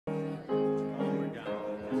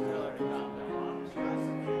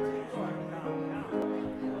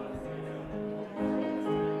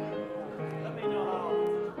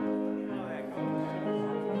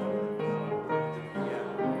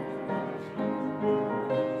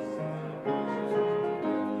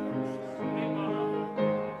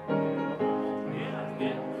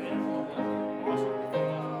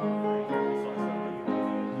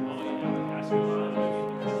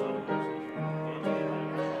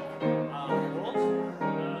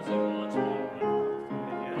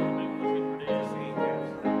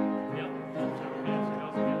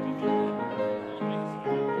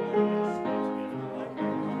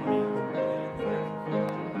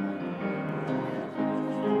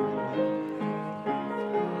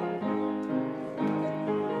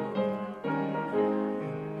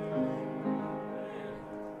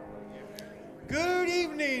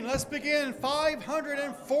Let's begin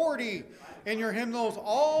 540 in your hymnals,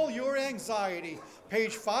 All Your Anxiety,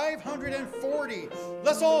 page 540.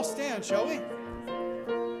 Let's all stand, shall we?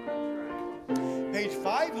 Page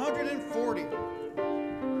 540.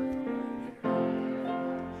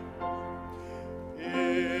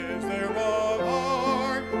 Is there a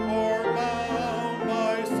heart more bound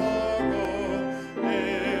by sorrow?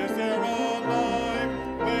 Is there a life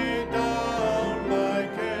weighed down by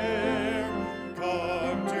care?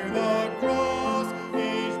 Come to the cross,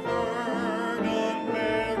 each burden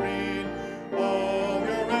bearing. All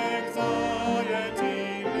your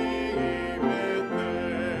anxiety, leave it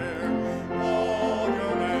there. All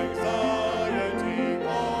your anxiety,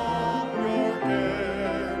 all your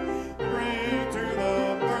care, bring to the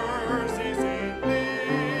mercy seat,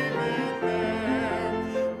 leave it there.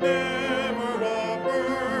 Never a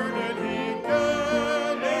burden he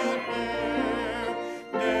cannot bear.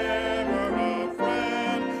 Never a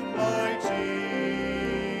friend like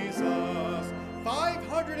Jesus.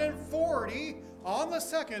 540 on the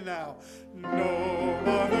second now. No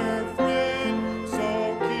other friend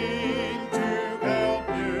so keen to help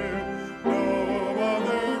you. No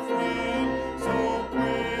other friend so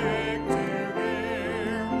quick to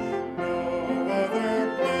hear. No other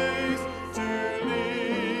place to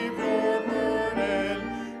leave your burden.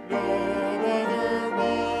 No other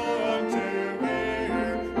one to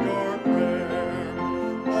hear your prayer.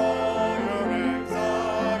 All your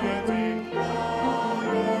anxiety, all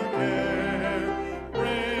your care,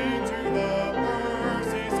 bring to the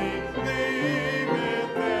mercy seat, leave it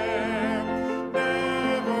there.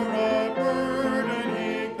 Never a burden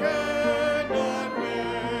he cannot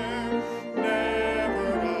bear. Never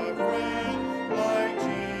a friend like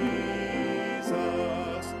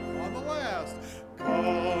Jesus. On the last.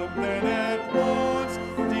 Come then at once,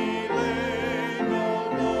 delay no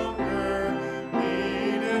longer.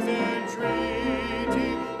 Need is entreaty,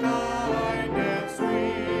 kind and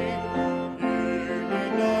sweet. You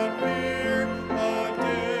need not fear a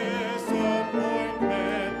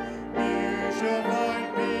disappointment. You shall find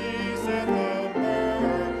peace at the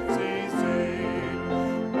mercy seat.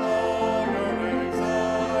 All your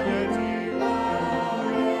anxiety, all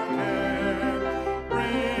your care,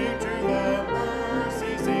 bring to the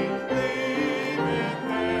mercy seat, leave it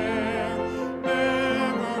there.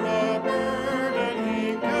 Never a burden he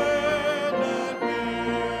cannot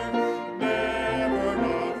bear. Never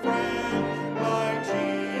a friend like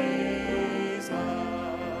Jesus.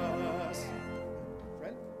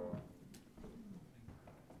 Fred?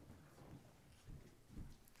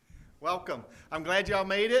 Welcome. I'm glad y'all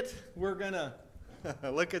made it. We're going to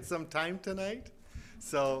look at some time tonight.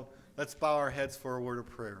 So let's bow our heads for a word of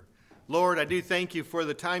prayer. Lord, I do thank you for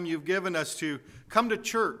the time you've given us to come to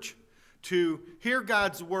church, to hear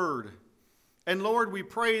God's word. And Lord, we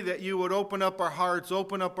pray that you would open up our hearts,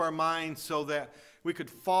 open up our minds so that we could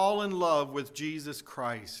fall in love with Jesus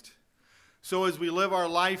Christ. So as we live our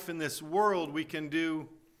life in this world, we can do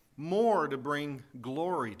more to bring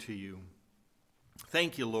glory to you.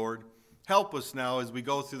 Thank you, Lord. Help us now as we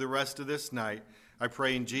go through the rest of this night. I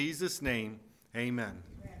pray in Jesus' name, amen.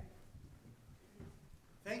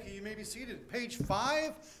 Thank you. You may be seated. Page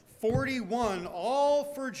 541, All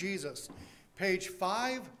for Jesus. Page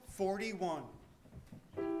 541.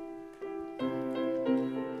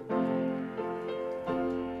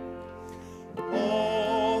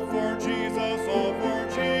 All for Jesus, all for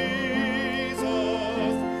Jesus.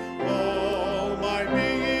 All my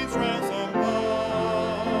being's ransom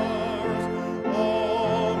bars.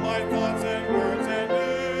 All my thoughts and words and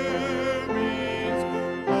doings.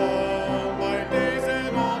 All my days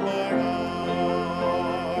and all my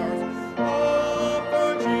hours. All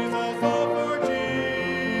for Jesus, all for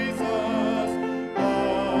Jesus.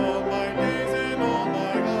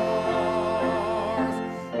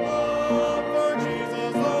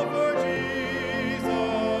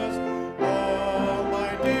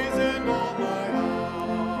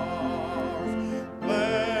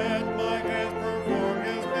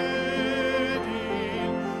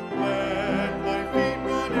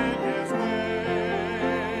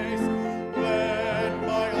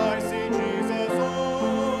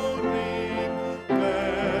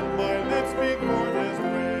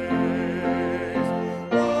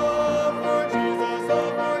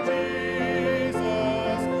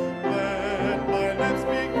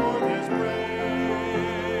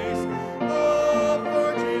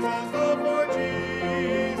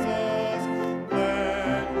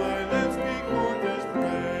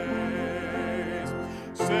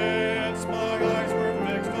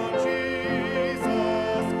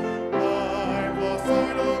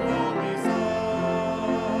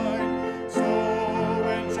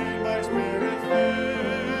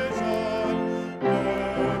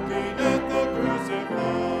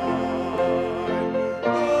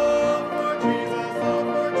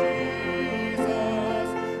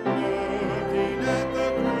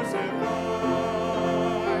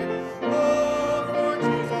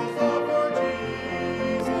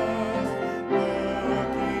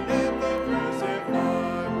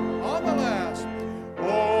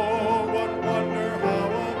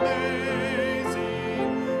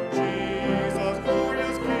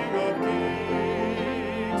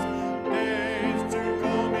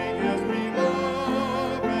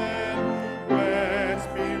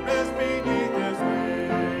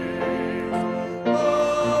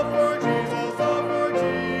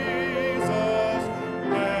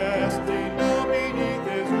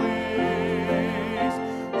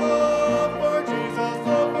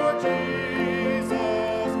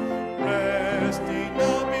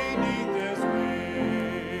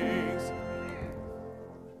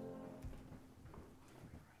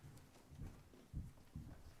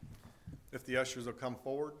 if the ushers will come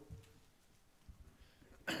forward.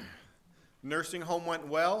 Nursing home went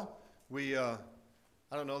well. We, I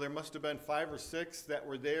don't know, there must have been 5 or 6 that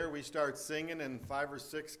were there. We started singing and 5 or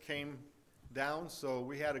 6 came down, so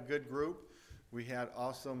we had a good group. We had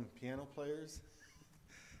awesome piano players,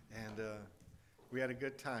 and we had a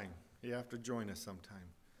good time. You have to join us sometime.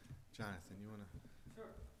 Jonathan, you want to? Sure.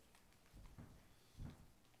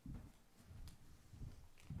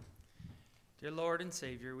 Dear Lord and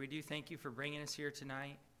Savior, we do thank you for bringing us here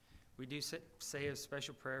tonight. We do say a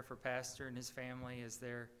special prayer for Pastor and his family as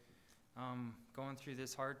they're going through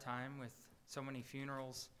this hard time with so many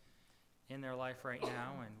funerals in their life right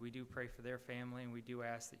now, and we do pray for their family, and we do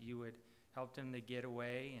ask that you would help them to get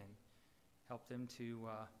away and help them to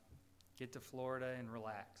get to Florida and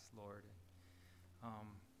relax, Lord.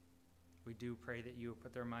 We do pray that you would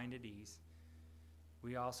put their mind at ease.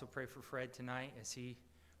 We also pray for Fred tonight as he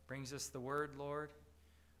brings us the word, Lord.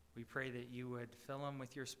 We pray that you would fill him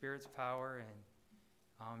with your Spirit's power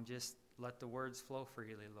and just let the words flow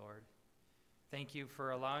freely, Lord. Thank you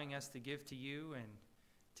for allowing us to give to you and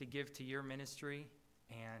to give to your ministry,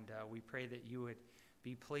 and we pray that you would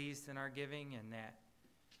be pleased in our giving and that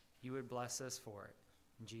you would bless us for it.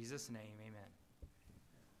 In Jesus' name, amen.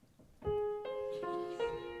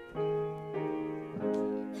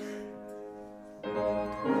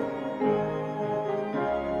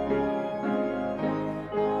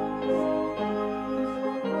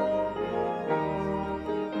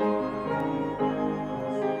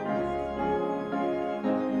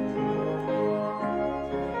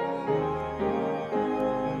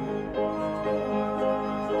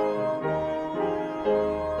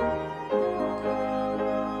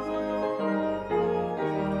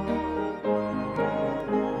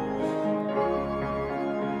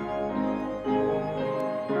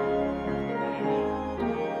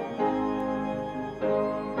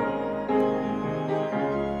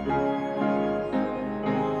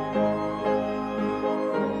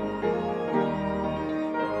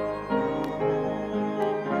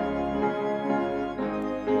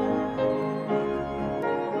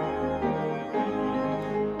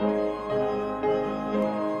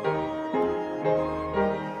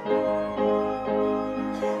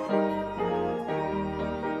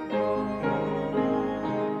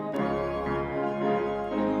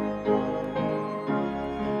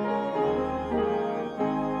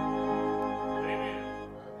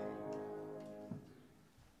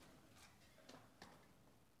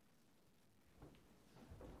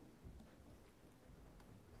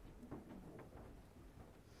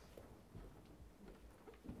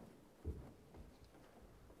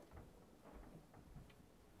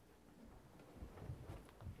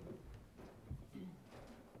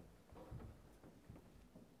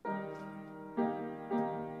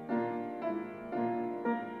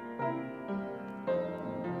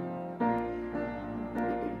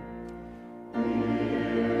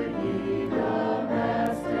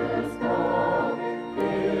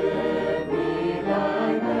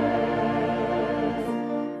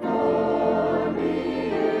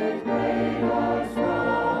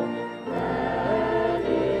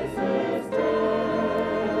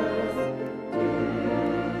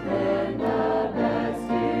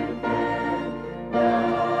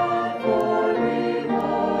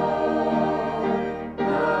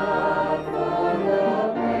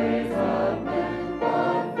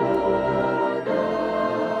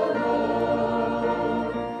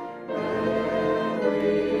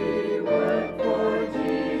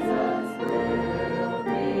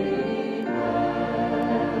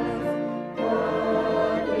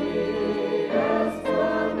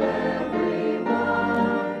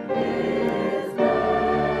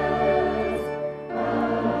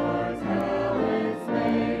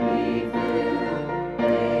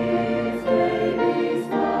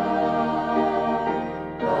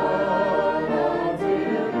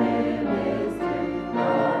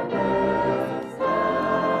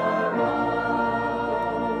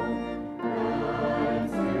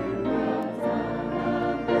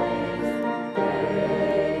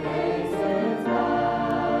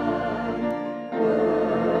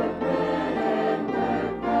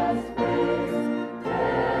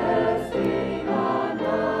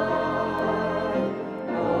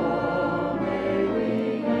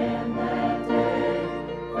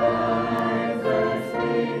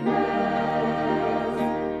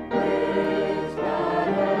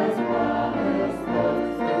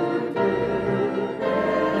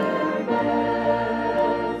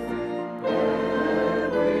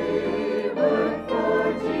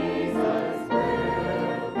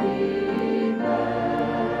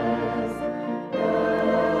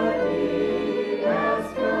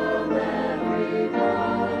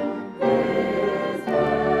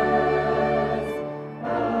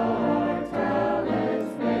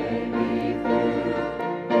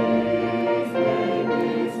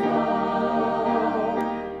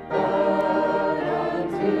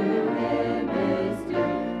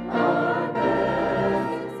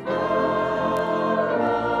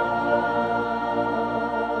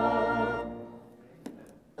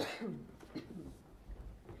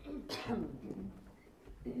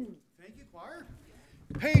 Thank you, choir.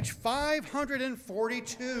 Page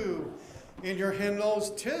 542 in your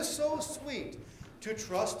hymnals, "'Tis So Sweet to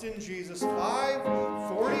Trust in Jesus."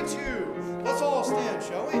 542. Let's all stand,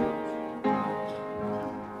 shall we?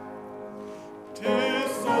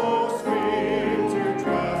 "'Tis so sweet to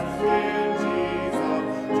trust in Jesus,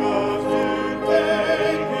 just to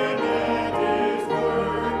take Him at His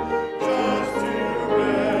word, just to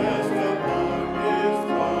rest upon His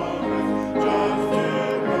promise, just to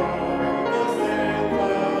know thus saith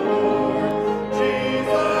the Lord.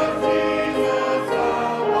 Jesus, Jesus,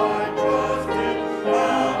 how I trust Him,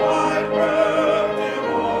 how I prove Him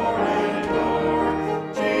more and more.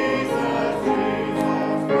 Jesus,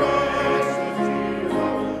 Jesus, precious Jesus,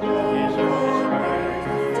 oh, for grace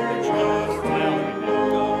to trust Him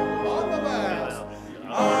more. On the last,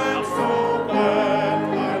 I'm so glad I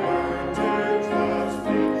learned to trust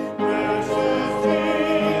Thee, precious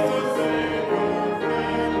Jesus, Savior,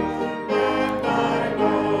 friend, and I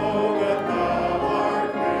know that Thou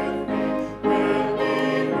art with me, will be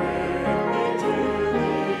with me to the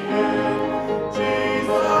end.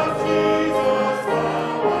 Jesus, Jesus,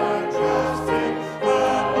 how I trust Him,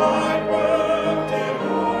 how I proved Him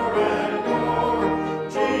more and more.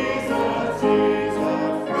 Jesus,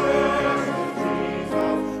 Jesus, precious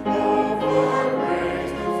Jesus, oh, for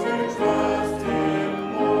grace to trust Him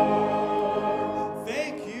more.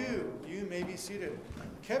 Thank you. You may be seated.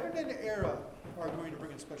 Kevin and Era are going to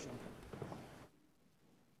bring in special.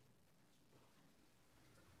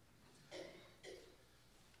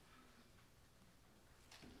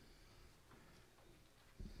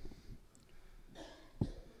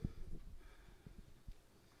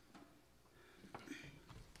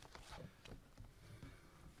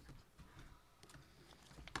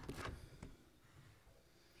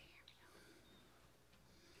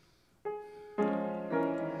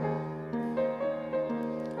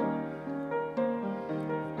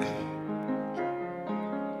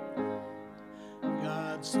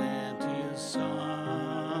 God sent His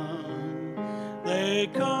Son. They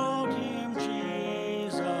called Him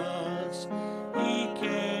Jesus. He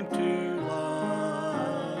came to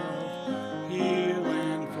love, heal,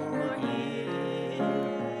 and forgive.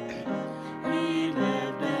 He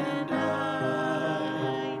lived and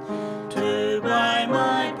died to buy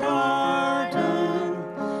my pardon.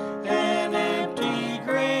 An empty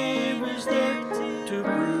grave is there to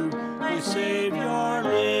prove my Savior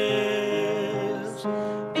lives.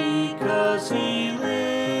 Because He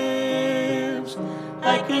lives,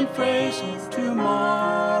 I can face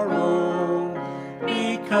tomorrow.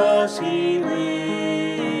 Because He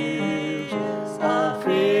lives, all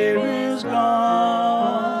fear is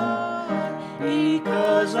gone.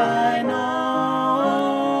 Because I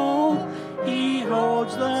know He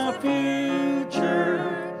holds the future,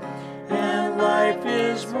 and life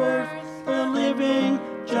is worth the living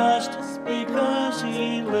just because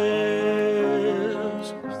He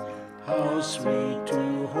lives. How sweet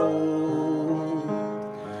to hold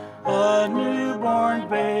a newborn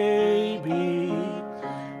baby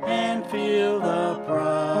and feel the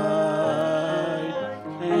pride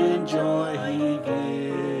and joy He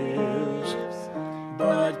gives.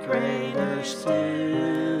 But greater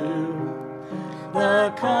still,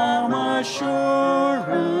 the calm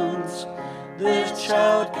assurance this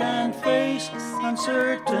child can face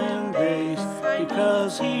uncertain days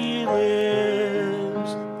because He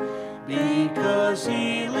lives. Because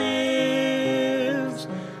He lives,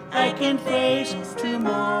 I can face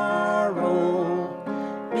tomorrow.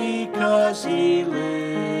 Because He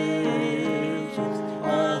lives,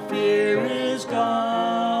 all fear is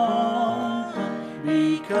gone.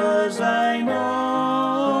 Because I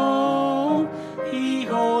know He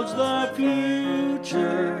holds the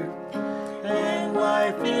future, and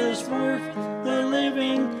life is worth the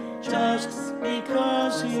living just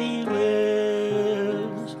because He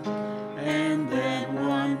lives. And then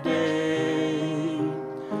one day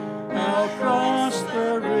I'll cross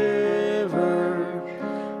the river,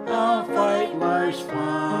 I'll fight life's fight,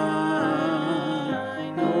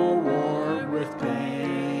 no war with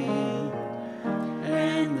pain.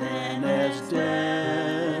 And then as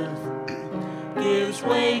death gives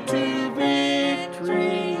way to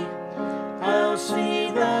victory, I'll see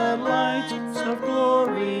the lights of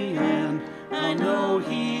glory, and I know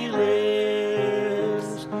He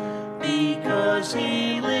lives. Because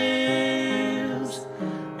He lives,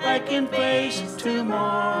 I can face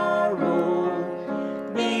tomorrow.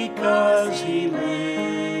 Because He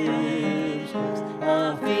lives,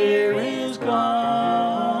 all fear is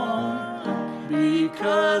gone.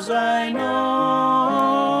 Because I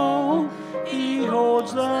know He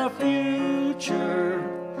holds the future,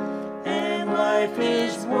 life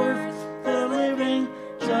is worth the living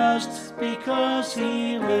just because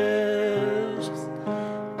He lives.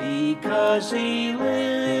 Because He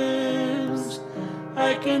lives,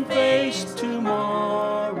 I can face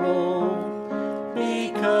tomorrow.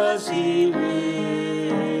 Because He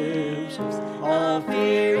lives, all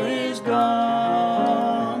fear is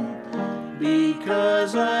gone.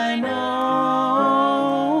 Because I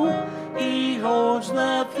know He holds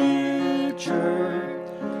the future,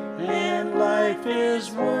 and life is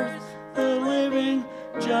worth the living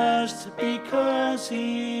just because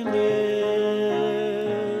He lives.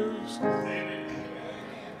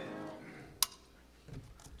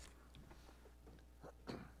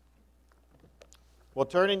 Well,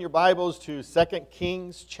 turn in your Bibles to 2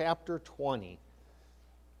 Kings chapter 20.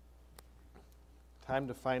 Time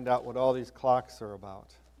to find out what all these clocks are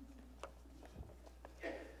about.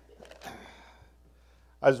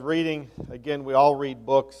 I was reading, again, we all read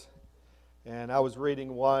books, and I was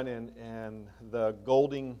reading one, and the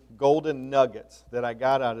golden nuggets that I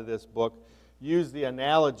got out of this book used the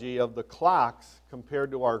analogy of the clocks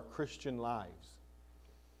compared to our Christian lives.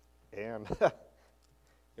 And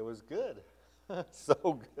it was good.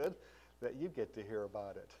 So good that you get to hear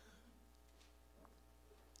about it.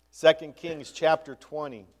 2 Kings chapter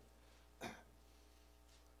 20.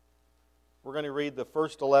 We're going to read the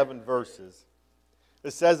first 11 verses.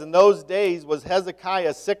 It says, "In those days was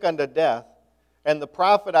Hezekiah sick unto death, and the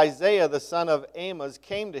prophet Isaiah the son of Amoz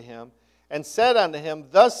came to him, and said unto him,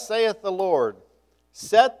 Thus saith the Lord,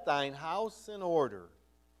 Set thine house in order,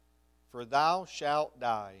 for thou shalt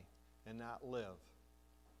die, and not live.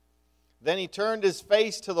 Then he turned his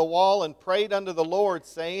face to the wall and prayed unto the Lord,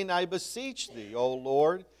 saying, I beseech thee, O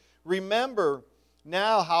Lord, remember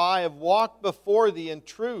now how I have walked before thee in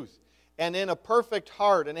truth and in a perfect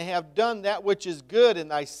heart, and have done that which is good in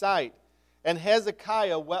thy sight. And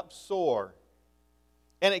Hezekiah wept sore.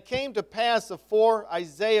 And it came to pass, afore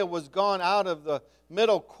Isaiah was gone out of the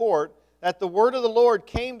middle court, that the word of the Lord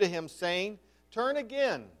came to him, saying, Turn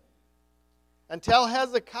again, and tell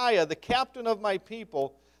Hezekiah, the captain of my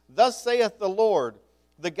people, Thus saith the Lord,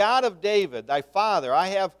 the God of David, thy father, I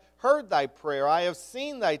have heard thy prayer, I have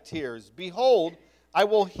seen thy tears. Behold, I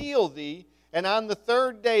will heal thee, and on the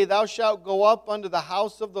third day thou shalt go up unto the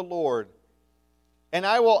house of the Lord. And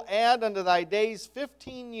I will add unto thy days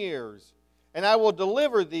 15 years, and I will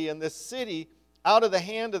deliver thee and this city out of the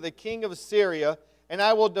hand of the king of Assyria, and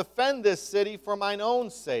I will defend this city for mine own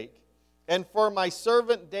sake, and for my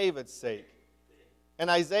servant David's sake. And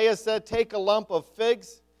Isaiah said, Take a lump of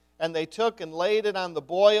figs. And they took and laid it on the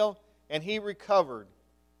boil, and he recovered.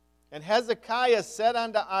 And Hezekiah said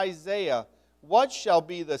unto Isaiah, What shall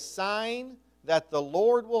be the sign that the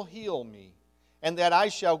Lord will heal me, and that I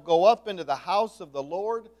shall go up into the house of the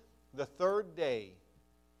Lord the third day?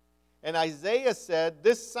 And Isaiah said,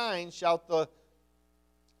 This sign shalt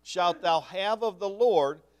thou have of the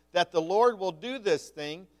Lord, that the Lord will do this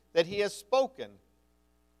thing that he has spoken.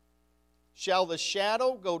 Shall the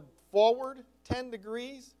shadow go forward 10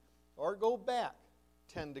 degrees? Or go back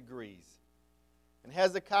 10 degrees? And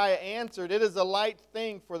Hezekiah answered, It is a light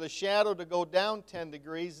thing for the shadow to go down 10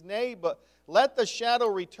 degrees. Nay, but let the shadow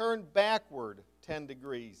return backward 10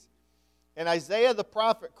 degrees. And Isaiah the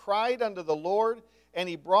prophet cried unto the Lord, and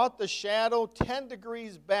he brought the shadow 10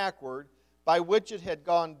 degrees backward, by which it had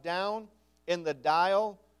gone down in the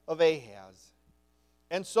dial of Ahaz.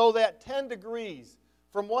 And so that 10 degrees,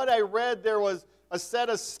 from what I read, there was a set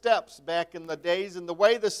of steps back in the days, and the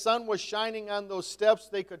way the sun was shining on those steps,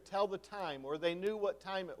 they could tell the time, or they knew what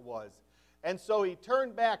time it was. And so he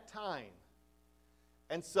turned back time.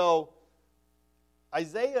 And so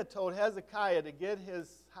Isaiah told Hezekiah to get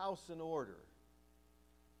his house in order.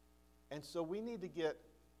 And so we need to get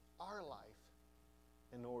our life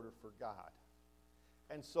in order for God.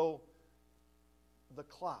 And so the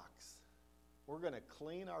clocks, we're going to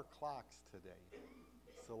clean our clocks today.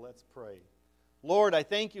 So let's pray. Lord, I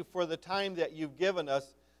thank you for the time that you've given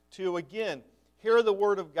us to, again, hear the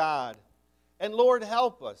Word of God. And Lord,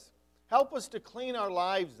 help us. Help us to clean our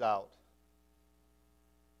lives out.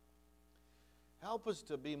 Help us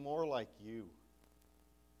to be more like you.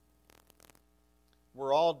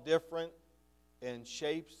 We're all different in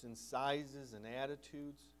shapes and sizes and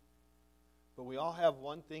attitudes, but we all have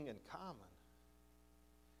one thing in common,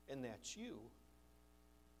 and that's you.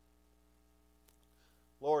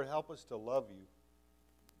 Lord, help us to love you.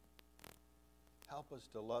 Help us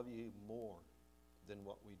to love you more than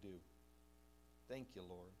what we do. Thank you,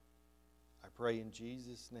 Lord. I pray in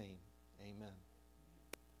Jesus' name, amen.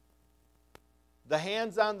 The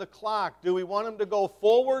hands on the clock, do we want them to go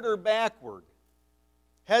forward or backward?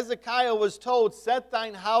 Hezekiah was told, Set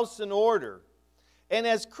thine house in order. And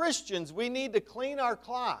as Christians, we need to clean our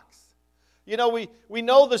clocks. You know, we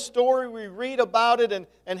know the story, we read about it,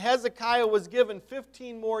 and Hezekiah was given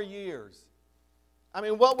 15 more years. I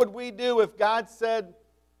mean, what would we do if God said,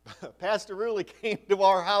 Pastor Ruley came to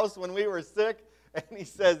our house when we were sick, and he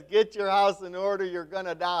says, get your house in order, you're going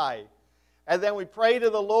to die. And then we pray to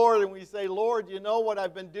the Lord and we say, Lord, you know what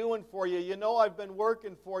I've been doing for you. You know I've been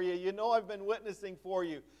working for you. You know I've been witnessing for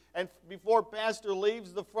you. And before Pastor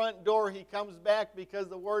leaves the front door, he comes back because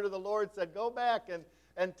the word of the Lord said, go back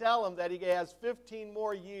and tell him that he has 15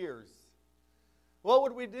 more years. What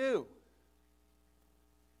would we do?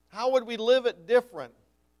 How would we live it different?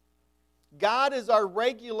 God is our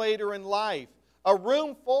regulator in life. A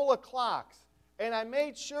room full of clocks. And I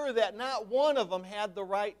made sure that not one of them had the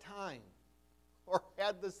right time or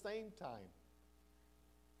had the same time.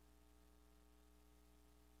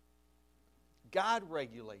 God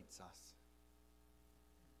regulates us.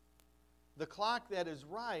 The clock that is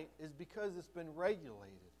right is because it's been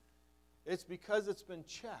regulated. It's because it's been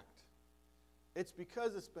checked. It's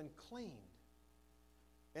because it's been cleaned.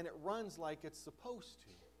 And it runs like it's supposed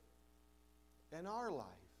to in our life.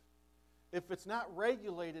 If it's not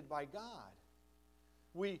regulated by God,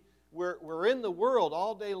 we're in the world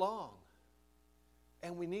all day long.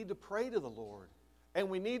 And we need to pray to the Lord. And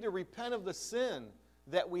we need to repent of the sin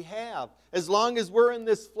that we have. As long as we're in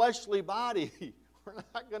this fleshly body, we're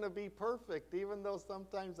not going to be perfect, even though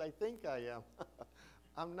sometimes I think I am.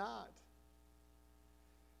 I'm not.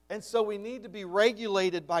 And so we need to be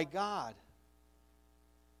regulated by God.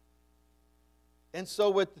 And so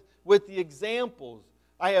with the examples,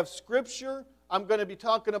 I have Scripture, I'm going to be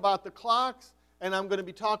talking about the clocks, and I'm going to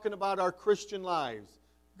be talking about our Christian lives.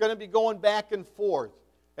 I'm going to be going back and forth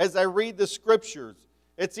as I read the Scriptures.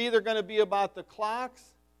 It's either going to be about the clocks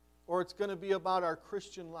or it's going to be about our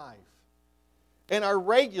Christian life. And our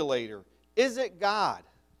regulator, is it God?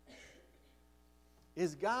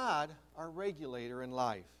 Is God our regulator in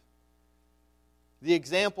life? The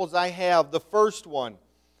examples I have, the first one,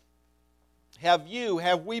 have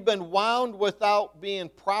we been wound without being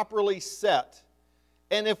properly set?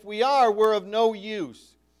 And if we are, we're of no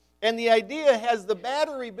use. And the idea, has the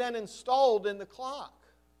battery been installed in the clock?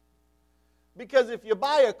 Because if you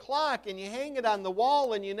buy a clock and you hang it on the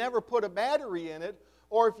wall and you never put a battery in it,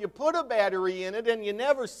 or if you put a battery in it and you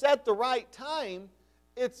never set the right time,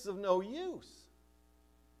 it's of no use.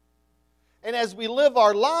 And as we live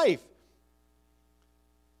our life,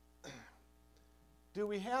 do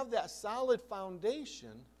we have that solid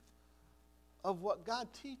foundation of what God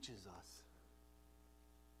teaches us?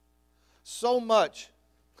 So much,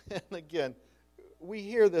 and again, we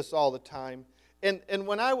hear this all the time. And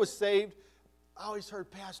when I was saved, I always heard,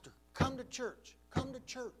 Pastor, come to church, come to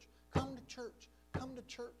church, come to church, come to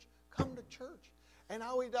church, come to church. And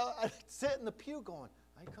I'd sit in the pew going,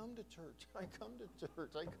 I come to church, I come to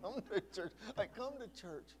church, I come to church, I come to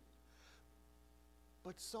church.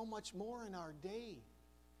 But so much more in our day.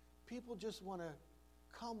 People just want to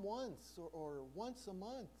come once or once a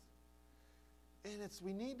month. And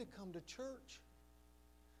we need to come to church.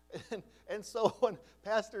 And so when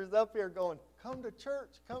Pastor's up here going, come to church,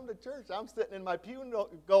 I'm sitting in my pew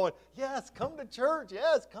going, yes, come to church,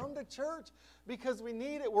 because we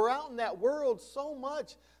need it. We're out in that world so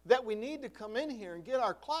much that we need to come in here and get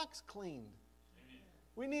our clocks cleaned. Amen.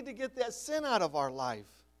 We need to get that sin out of our life.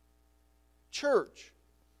 Church.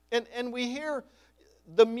 And we hear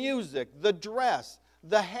the music, the dress,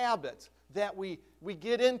 the habits that we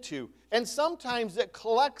get into. And sometimes it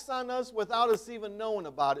collects on us without us even knowing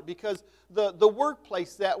about it, because the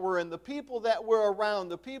workplace that we're in, the people that we're around,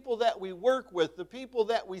 the people that we work with, the people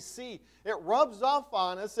that we see, it rubs off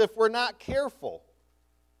on us if we're not careful.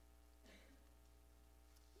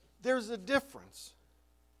 There's a difference.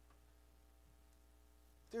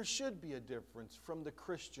 There should be a difference from the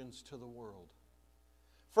Christians to the world.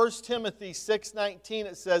 1 Timothy 6:19,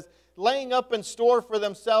 it says, laying up in store for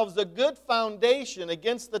themselves a good foundation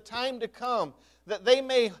against the time to come, that they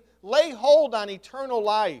may lay hold on eternal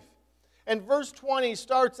life. And verse 20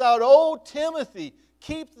 starts out, O Timothy,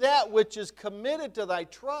 keep that which is committed to thy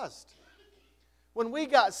trust. When we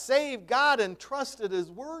got saved, God entrusted His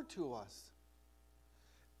word to us.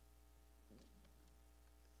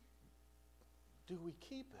 Do we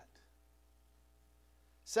keep it?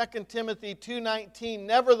 2 Timothy 2:19,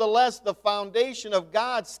 nevertheless, the foundation of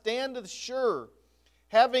God standeth sure,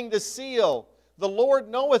 having the seal, the Lord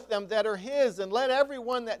knoweth them that are His, and let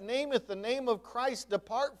everyone that nameth the name of Christ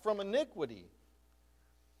depart from iniquity.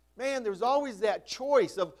 Man, there's always that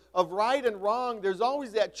choice of right and wrong. There's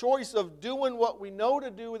always that choice of doing what we know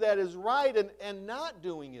to do that is right and not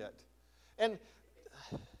doing it. And,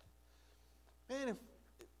 man,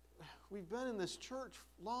 we've been in this church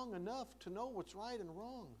long enough to know what's right and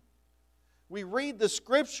wrong. We read the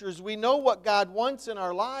Scriptures. We know what God wants in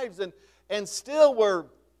our lives. And still we're,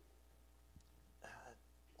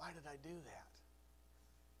 why did I do that?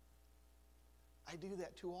 I do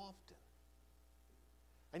that too often.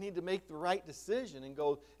 I need to make the right decision and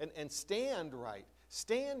go and stand right.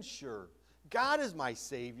 Stand sure. God is my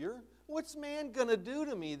Savior. What's man going to do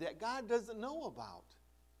to me that God doesn't know about?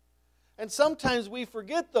 And sometimes we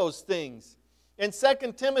forget those things. In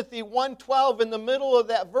 2 Timothy 1:12, in the middle of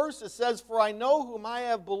that verse, it says, "For I know whom I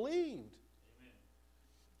have believed." Amen.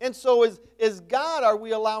 And so is God, are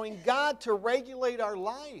we allowing God to regulate our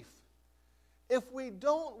life? If we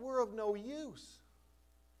don't, we're of no use.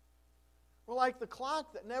 We're like the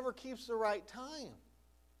clock that never keeps the right time.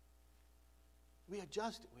 We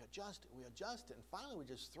adjust it, we adjust it, we adjust it, and finally we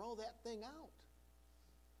just throw that thing out.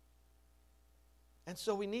 And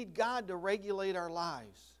so we need God to regulate our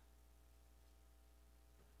lives.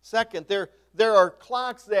 Second, there are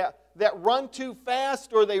clocks that run too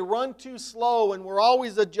fast or they run too slow, and we're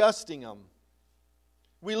always adjusting them.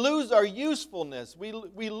 We lose our usefulness.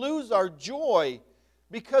 We lose our joy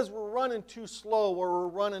because we're running too slow or we're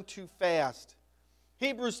running too fast.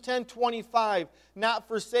 Hebrews 10:25, not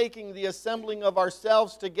forsaking the assembling of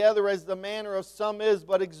ourselves together as the manner of some is,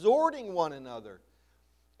 but exhorting one another.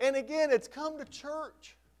 And again, it's come to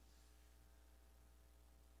church.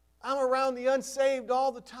 I'm around the unsaved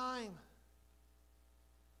all the time.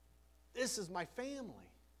 This is my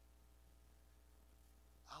family.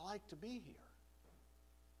 I like to be here.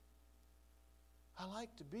 I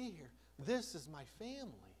like to be here. This is my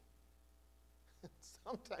family.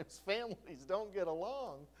 Sometimes families don't get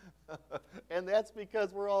along, and that's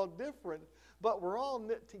because we're all different, but we're all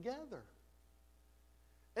knit together.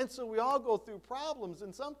 And so we all go through problems,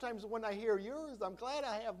 and sometimes when I hear yours, I'm glad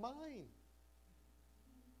I have mine.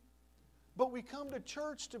 But we come to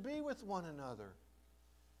church to be with one another.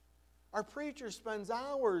 Our preacher spends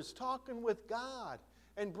hours talking with God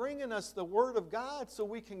and bringing us the Word of God so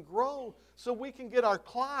we can grow, so we can get our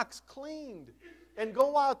clocks cleaned and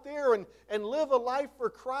go out there and live a life for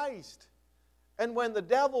Christ. And when the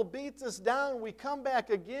devil beats us down, we come back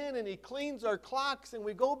again and he cleans our clocks and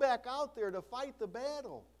we go back out there to fight the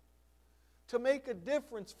battle, to make a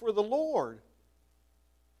difference for the Lord.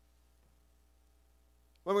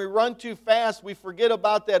 When we run too fast, we forget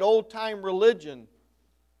about that old-time religion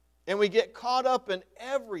and we get caught up in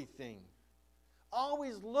everything,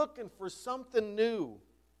 always looking for something new.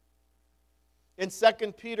 In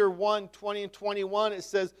 2 Peter 1:20 and 21, it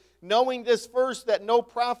says, knowing this first, that no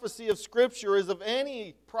prophecy of Scripture is of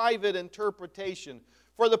any private interpretation.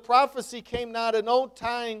 For the prophecy came not in old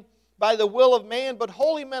time by the will of man, but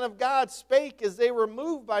holy men of God spake as they were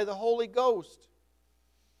moved by the Holy Ghost.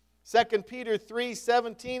 2 Peter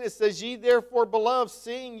 3:17, it says, ye therefore, beloved,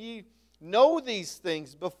 seeing ye know these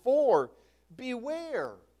things before,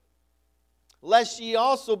 beware, lest ye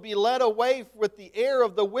also be led away with the error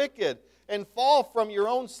of the wicked, and fall from your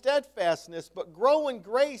own steadfastness, but grow in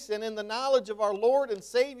grace and in the knowledge of our Lord and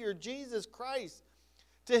Savior Jesus Christ.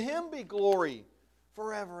 To Him be glory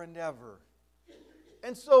forever and ever.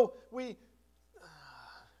 And so we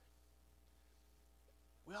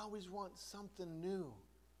always want something new,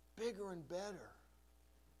 bigger and better.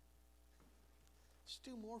 Just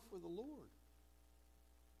do more for the Lord.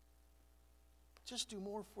 Just do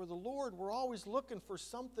more for the Lord. We're always looking for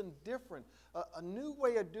something different, a new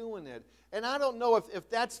way of doing it. And I don't know if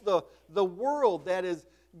that's the world that has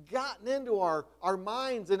gotten into our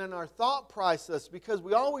minds and in our thought process, because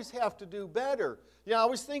we always have to do better. You know, I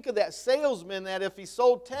always think of that salesman that if he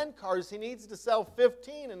sold 10 cars, he needs to sell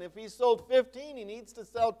 15. And if he sold 15, he needs to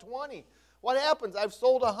sell 20. What happens? I've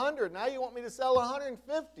sold 100. Now you want me to sell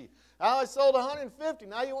 150. Now I sold 150.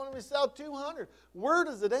 Now you want me to sell 200. Where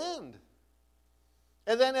does it end?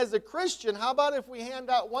 And then as a Christian, how about if we hand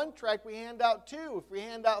out 1 tract, we hand out 2. If we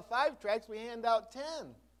hand out 5 tracts, we hand out 10.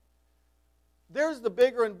 There's the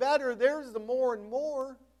bigger and better. There's the more and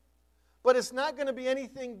more. But it's not going to be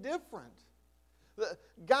anything different.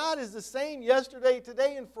 God is the same yesterday,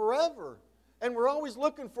 today, and forever. And we're always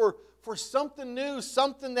looking for something new,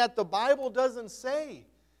 something that the Bible doesn't say.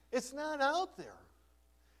 It's not out there.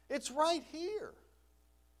 It's right here.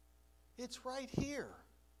 It's right here.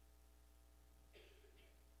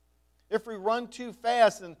 If we run too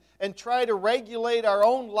fast and try to regulate our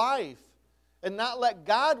own life and not let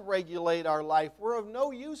God regulate our life, we're of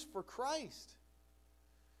no use for Christ.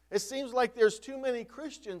 It seems like there's too many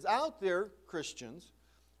Christians out there,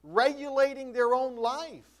 regulating their own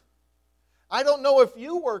life. I don't know if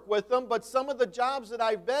you work with them, but some of the jobs that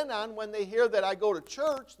I've been on, when they hear that I go to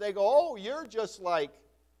church, they go, oh, you're just like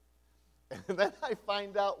And then I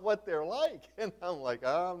find out what they're like, and I'm like,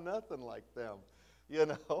 oh, I'm nothing like them. You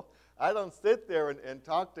know, I don't sit there and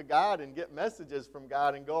talk to God and get messages from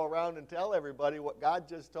God and go around and tell everybody what God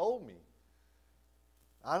just told me.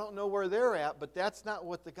 I don't know where they're at, but that's not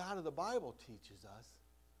what the God of the Bible teaches us.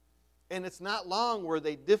 And it's not long where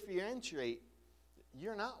they differentiate.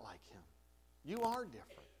 You're not like him. You are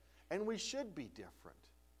different. And we should be different.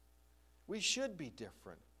 We should be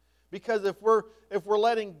different. Because if we're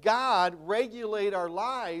letting God regulate our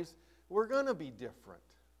lives, we're going to be different.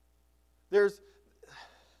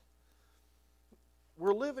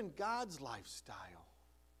 We're living God's lifestyle.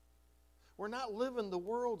 We're not living the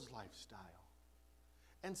world's lifestyle.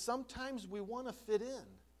 And sometimes we want to fit in.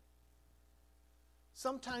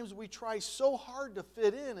 Sometimes we try so hard to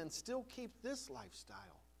fit in and still keep this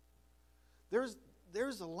lifestyle. There's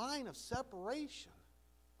a line of separation.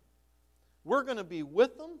 We're going to be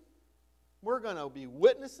with them. We're going to be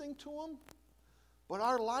witnessing to them. But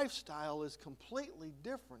our lifestyle is completely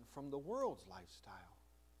different from the world's lifestyle.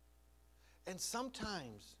 And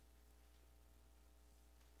sometimes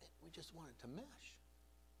we just want it to mesh.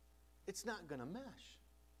 It's not going to mesh.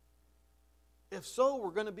 If so,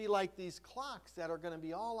 we're going to be like these clocks that are going to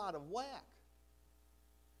be all out of whack.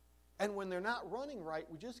 And when they're not running right,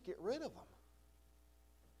 we just get rid of them.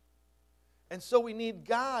 And so we need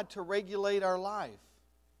God to regulate our life.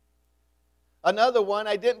 Another one,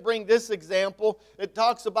 I didn't bring this example. It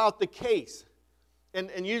talks about the case.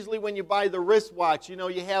 And usually when you buy the wristwatch, you know,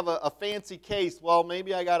 you have a fancy case. Well,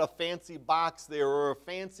 maybe I got a fancy box there or a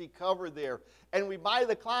fancy cover there. And we buy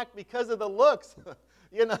the clock because of the looks.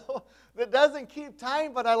 You know, that doesn't keep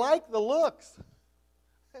time, but I like the looks.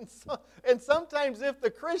 And sometimes if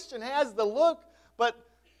the Christian has the look, but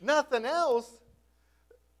nothing else,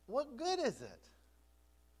 what good is it?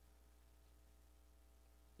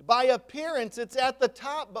 By appearance, it's at the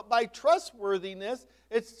top, but by trustworthiness,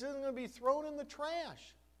 it's just going to be thrown in the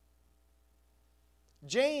trash.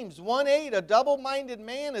 James 1:8, a double-minded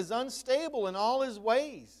man is unstable in all his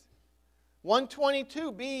ways.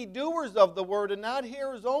 1:22, be ye doers of the word and not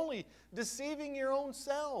hearers only, deceiving your own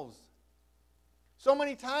selves. So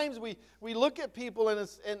many times we look at people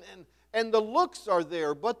and the looks are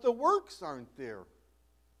there, but the works aren't there.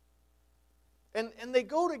 And they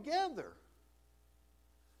go together.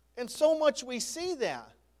 And so much we see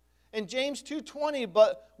that. In James 2:20,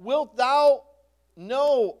 but wilt thou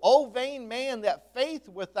know, O vain man, that faith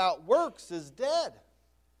without works is dead?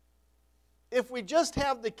 If we just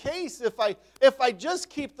have the case, if I just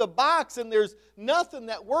keep the box and there's nothing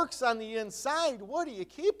that works on the inside, what do you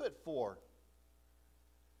keep it for?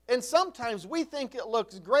 And sometimes we think it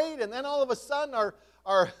looks great, and then all of a sudden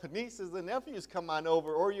our nieces and nephews come on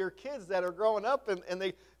over, or your kids that are growing up, and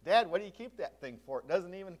they, Dad, what do you keep that thing for? It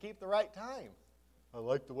doesn't even keep the right time. I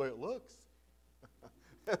like the way it looks.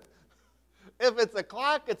 If it's a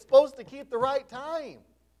clock, it's supposed to keep the right time.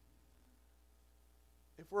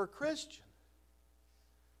 If we're a Christian,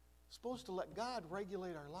 we're supposed to let God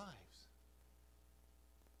regulate our lives.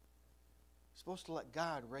 We're supposed to let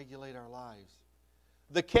God regulate our lives.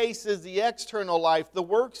 The case is the external life. The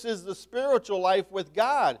works is the spiritual life with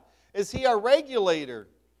God. Is He our regulator?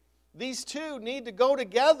 These two need to go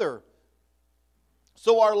together.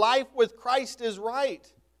 So our life with Christ is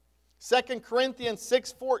right. 2 Corinthians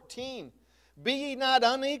 6:14. Be ye not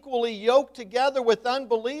unequally yoked together with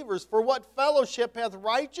unbelievers, for what fellowship hath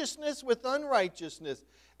righteousness with unrighteousness?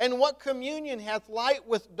 And what communion hath light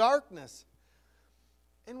with darkness?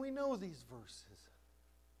 And we know these verses.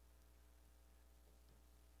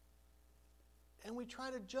 And we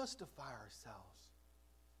try to justify ourselves.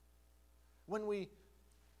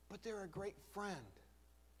 But they're a great friend.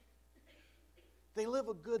 They live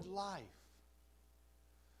a good life.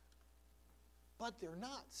 But they're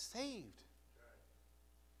not saved.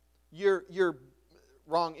 Your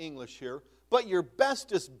wrong English here, but your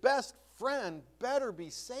bestest best friend better be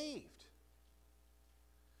saved.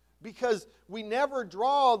 Because we never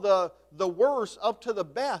draw the worst up to the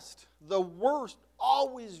best. The worst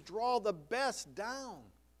always draw the best down.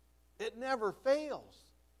 It never fails.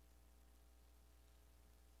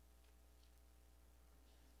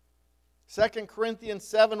 Second Corinthians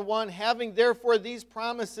 7:1, having therefore these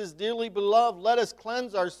promises, dearly beloved, let us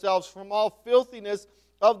cleanse ourselves from all filthiness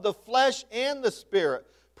of the flesh and the spirit,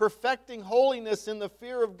 perfecting holiness in the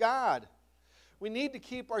fear of God. We need to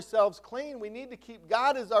keep ourselves clean. We need to keep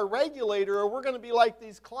God as our regulator, or we're going to be like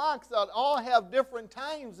these clocks that all have different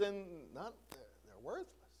times, and they're worthless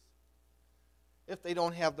if they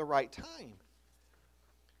don't have the right time.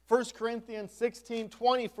 1 Corinthians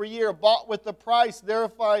 16:20, for ye are bought with a price,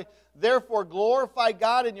 therefore glorify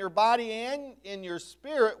God in your body and in your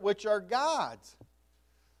spirit, which are God's.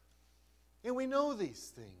 And we know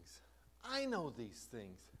these things. I know these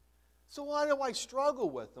things. So why do I struggle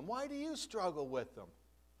with them? Why do you struggle with them?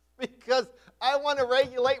 Because I want to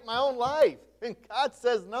regulate my own life. And God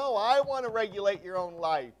says, no, I want to regulate your own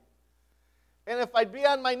life. And if I'd be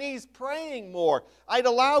on my knees praying more, I'd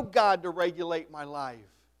allow God to regulate my life.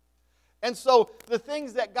 And so the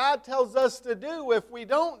things that God tells us to do, if we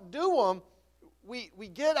don't do them, we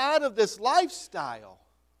get out of this lifestyle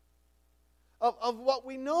of what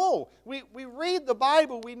we know. We read the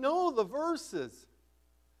Bible, we know the verses.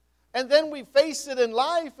 And then we face it in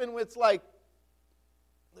life and it's like,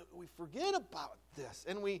 we forget about this.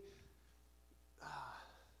 And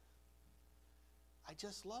I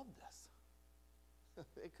just love this.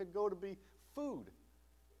 It could go to be food.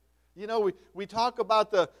 You know, we talk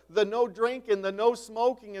about the no drinking, the no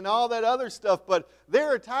smoking, and all that other stuff, but there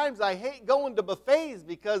are times I hate going to buffets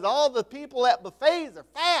because all the people at buffets are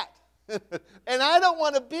fat. And I don't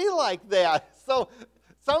want to be like that. So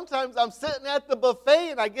sometimes I'm sitting at the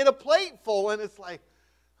buffet and I get a plate full and it's like,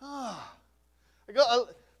 I go,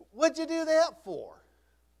 what'd you do that for?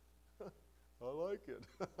 I like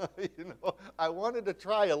it. You know, I wanted to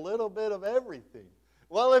try a little bit of everything.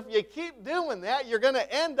 Well, if you keep doing that, you're going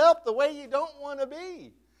to end up the way you don't want to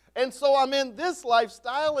be. And so I'm in this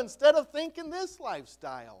lifestyle instead of thinking this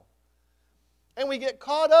lifestyle. And we get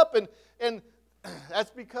caught up, and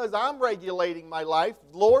that's because I'm regulating my life.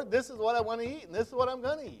 Lord, this is what I want to eat, and this is what I'm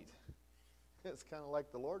going to eat. It's kind of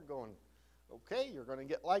like the Lord going, okay, you're going to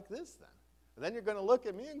get like this then. And then you're going to look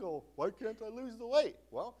at me and go, why can't I lose the weight?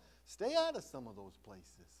 Well, stay out of some of those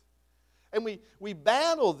places. And we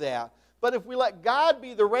battle that. But if we let God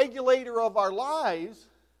be the regulator of our lives,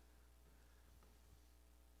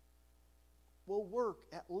 we'll work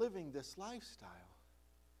at living this lifestyle.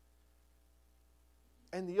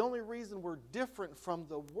 And the only reason we're different from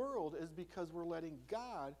the world is because we're letting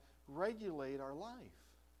God regulate our life.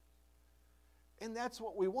 And that's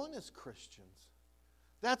what we want as Christians.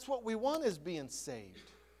 That's what we want as being saved.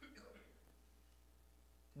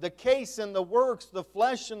 The case and the works, the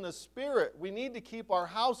flesh and the spirit, we need to keep our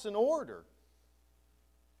house in order.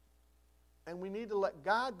 And we need to let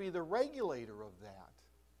God be the regulator of that.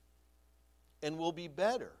 And we'll be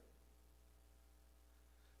better.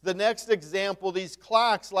 The next example, these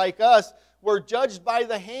clocks, like us, were judged by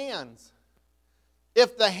the hands.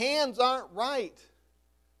 If the hands aren't right,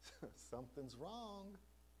 something's wrong.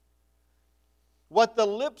 What the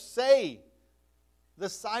lips say, the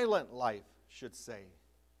silent life should say.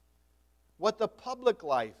 What the public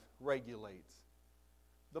life regulates,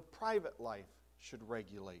 the private life should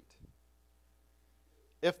regulate.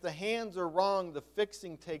 If the hands are wrong, the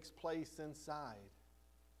fixing takes place inside.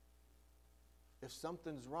 If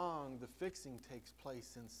something's wrong, the fixing takes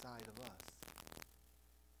place inside of us.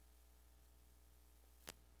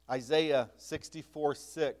 Isaiah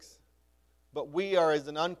 64:6. But we are as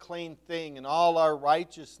an unclean thing, and all our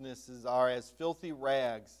righteousnesses are as filthy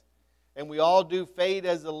rags. And we all do fade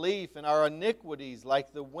as a leaf, and our iniquities,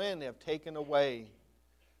 like the wind, have taken away.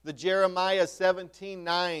 The Jeremiah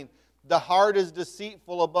 17:9, the heart is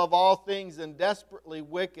deceitful above all things and desperately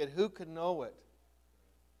wicked. Who could know it?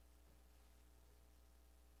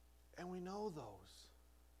 And we know those.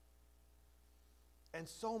 And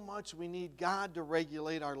so much we need God to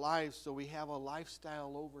regulate our lives so we have a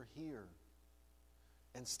lifestyle over here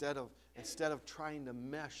instead of trying to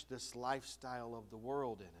mesh this lifestyle of the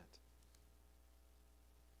world in it.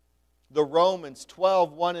 The Romans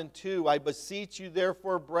 12:1-2, I beseech you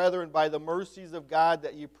therefore, brethren, by the mercies of God,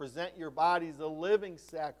 that you present your bodies a living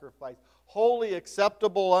sacrifice, wholly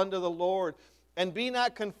acceptable unto the Lord, and be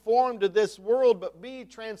not conformed to this world, but be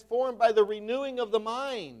transformed by the renewing of the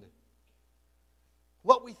mind.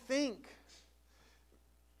 What we think.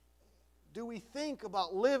 Do we think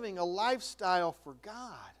about living a lifestyle for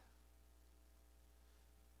God?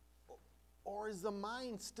 Or is the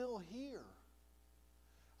mind still here?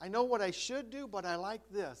 I know what I should do, but I like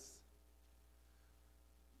this.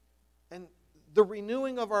 And the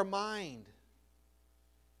renewing of our mind,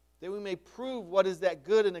 that we may prove what is that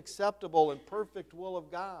good and acceptable and perfect will of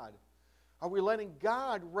God. Are we letting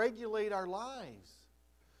God regulate our lives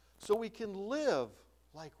so we can live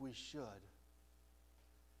like we should?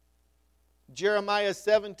 Jeremiah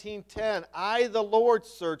 17:10, I, the Lord,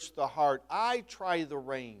 search the heart. I try the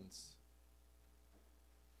reins.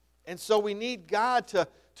 And so we need God to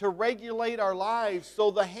regulate our lives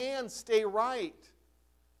so the hands stay right.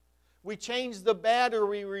 We change the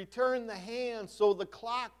battery, we return the hands so the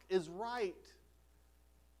clock is right.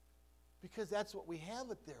 Because that's what we have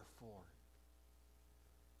it there for.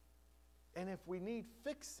 And if we need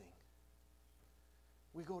fixing,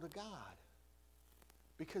 we go to God.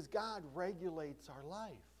 Because God regulates our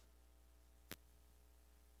life.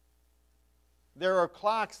 There are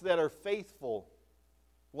clocks that are faithful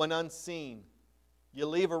when unseen. You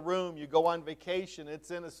leave a room, you go on vacation,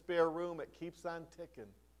 it's in a spare room, it keeps on ticking.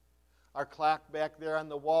 Our clock back there on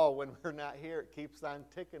the wall, when we're not here, it keeps on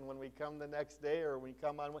ticking. When we come the next day or we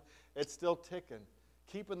come on, it's still ticking.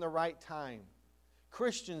 Keeping the right time.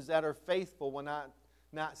 Christians that are faithful when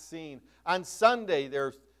not seen. On Sunday,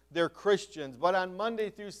 they're Christians, but on Monday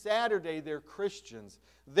through Saturday, they're Christians.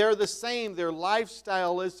 They're the same. Their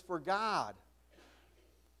lifestyle is for God.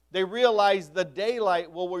 They realize the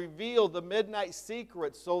daylight will reveal the midnight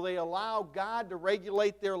secrets, so they allow God to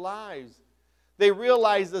regulate their lives. They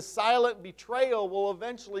realize the silent betrayal will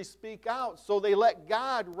eventually speak out, so they let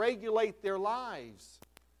God regulate their lives.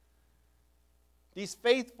 These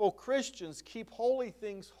faithful Christians keep holy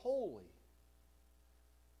things holy.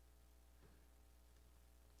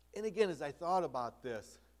 And again, as I thought about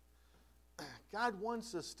this, God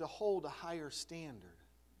wants us to hold a higher standard.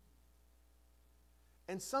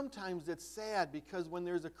 And sometimes it's sad because when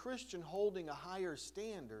there's a Christian holding a higher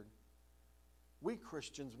standard, we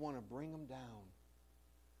Christians want to bring them down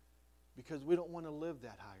because we don't want to live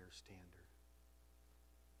that higher standard.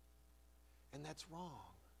 And that's wrong.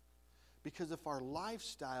 Because if our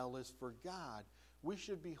lifestyle is for God, we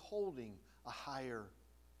should be holding a higher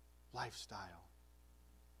lifestyle.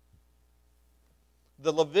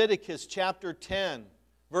 The Leviticus chapter 10,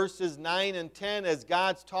 verses 9 and 10, as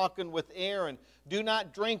God's talking with Aaron, do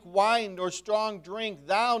not drink wine nor strong drink,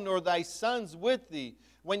 thou nor thy sons with thee,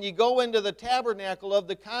 when ye go into the tabernacle of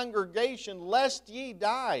the congregation, lest ye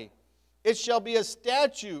die. It shall be a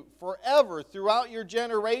statute forever throughout your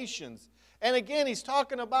generations. And again, he's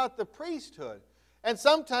talking about the priesthood. And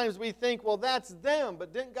sometimes we think, well, that's them,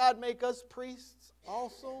 but didn't God make us priests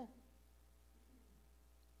also?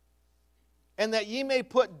 And that ye may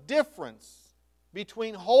put difference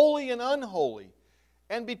between holy and unholy,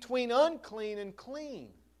 and between unclean and clean.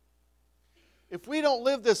 If we don't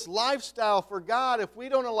live this lifestyle for God, if we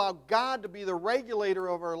don't allow God to be the regulator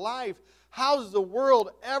of our life, how's the world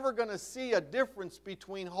ever going to see a difference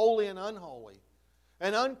between holy and unholy,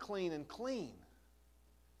 and unclean and clean?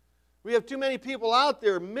 We have too many people out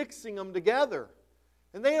there mixing them together,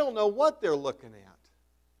 and they don't know what they're looking at.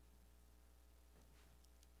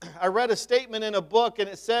 I read a statement in a book, and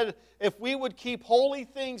it said if we would keep holy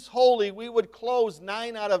things holy, we would close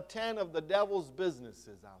 9 out of 10 of the devil's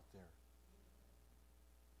businesses out there.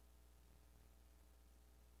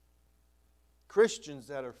 Christians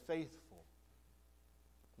that are faithful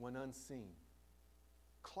when unseen.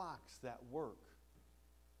 Clocks that work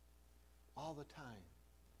all the time.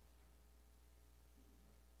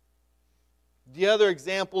 The other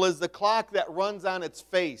example is the clock that runs on its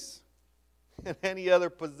face. In any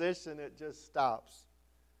other position, it just stops.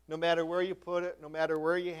 No matter where you put it, no matter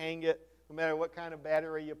where you hang it, no matter what kind of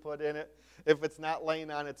battery you put in it, if it's not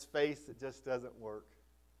laying on its face, it just doesn't work.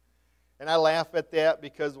 And I laugh at that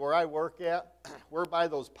because where I work at, we're by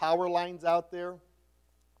those power lines out there.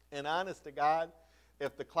 And honest to God,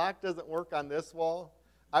 if the clock doesn't work on this wall,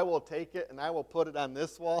 I will take it and I will put it on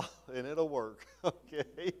this wall and it'll work.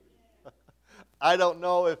 Okay? I don't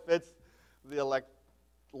know if it's the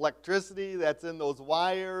electricity that's in those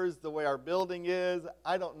wires, the way our building is,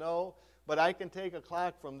 I don't know. But I can take a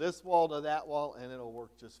clock from this wall to that wall and it'll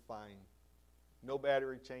work just fine. No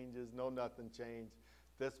battery changes, no nothing changed.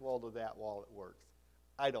 This wall to that wall, it works.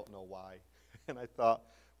 I don't know why. And I thought,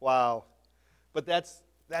 wow. But that's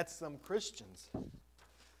some Christians.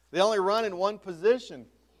 They only run in one position.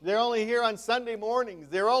 They're only here on Sunday mornings.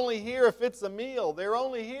 They're only here if it's a meal. They're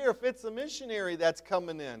only here if it's a missionary that's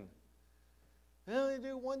coming in. They only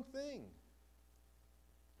do one thing.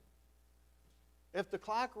 If the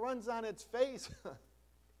clock runs on its face,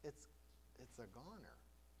 it's a goner.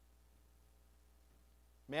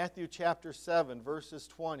 Matthew chapter 7, verses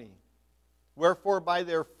 20. Wherefore by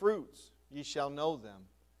their fruits ye shall know them.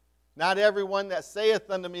 Not everyone that saith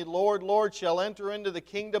unto me, Lord, Lord, shall enter into the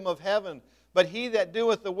kingdom of heaven, but he that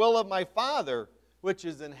doeth the will of my Father which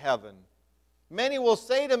is in heaven. Many will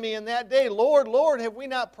say to me in that day, Lord, Lord, have we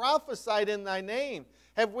not prophesied in thy name?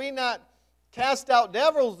 Have we not cast out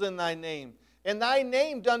devils in thy name? In thy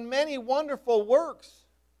name done many wonderful works?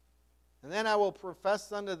 And then I will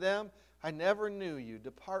profess unto them, I never knew you.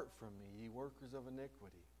 Depart from me, ye workers of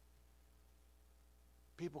iniquity.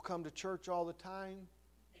 People come to church all the time.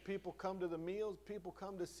 People come to the meals. People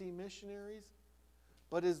come to see missionaries.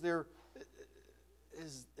 But is there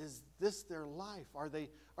is this their life? Are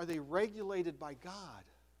they regulated by God?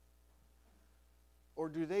 Or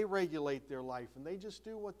do they regulate their life and they just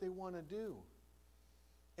do what they want to do?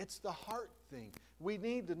 It's the heart thing. We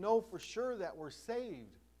need to know for sure that we're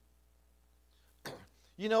saved.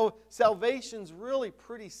 You know, salvation's really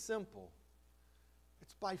pretty simple.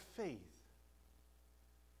 It's by faith.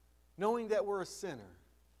 Knowing that we're a sinner.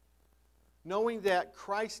 Knowing that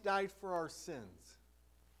Christ died for our sins.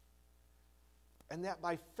 And that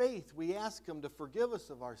by faith we ask Him to forgive us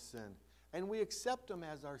of our sin. And we accept Him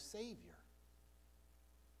as our Savior.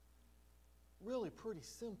 Really pretty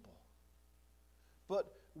simple.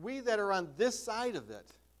 But we that are on this side of it,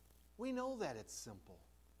 we know that it's simple.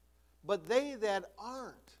 But they that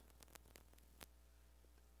aren't,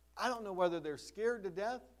 I don't know whether they're scared to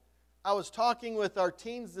death. I was talking with our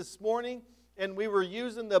teens this morning, and we were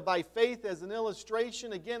using the by faith as an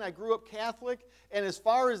illustration. Again, I grew up Catholic, and as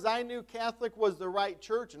far as I knew, Catholic was the right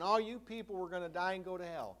church, and all you people were going to die and go to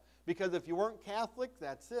hell. Because if you weren't Catholic,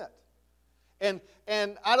 that's it.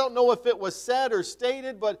 And I don't know if it was said or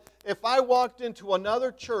stated, but if I walked into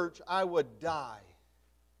another church, I would die.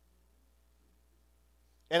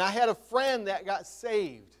 And I had a friend that got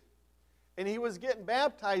saved. And he was getting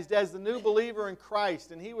baptized as the new believer in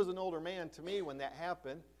Christ. And he was an older man to me when that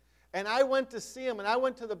happened. And I went to see him, and I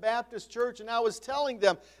went to the Baptist church, and I was telling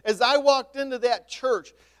them, as I walked into that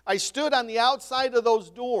church, I stood on the outside of those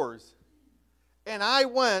doors, and I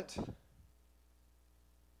went,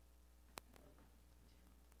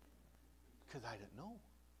 because I didn't know.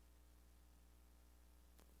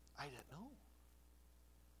 I didn't know.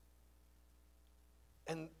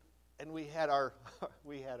 And we had our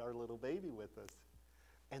little baby with us.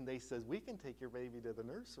 And they says, we can take your baby to the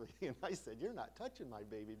nursery. And I said, you're not touching my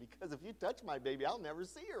baby, because if you touch my baby, I'll never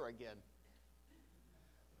see her again.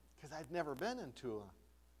 Because I'd never been into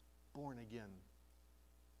a born-again,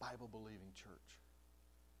 Bible-believing church.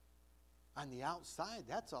 On the outside,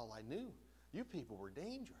 that's all I knew. You people were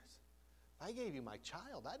dangerous. If I gave you my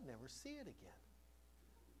child, I'd never see it again.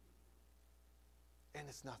 And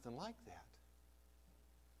it's nothing like that.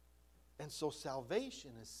 And so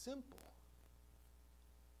salvation is simple.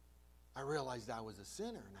 I realized I was a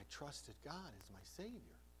sinner, and I trusted God as my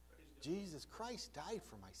Savior. Jesus Christ died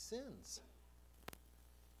for my sins.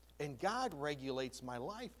 And God regulates my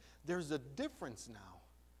life. There's a difference now.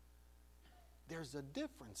 There's a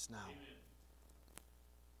difference now. Amen.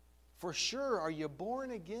 For sure, are you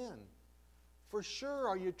born again? For sure,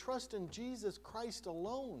 are you trusting Jesus Christ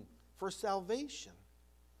alone for salvation?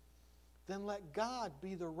 Then let God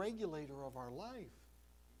be the regulator of our life.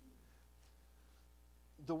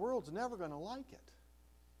 The world's never going to like it.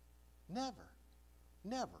 Never,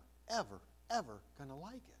 never, ever, ever going to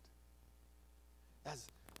like it.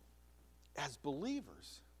 As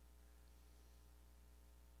believers,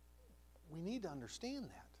 we need to understand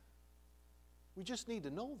that. We just need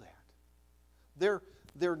to know that.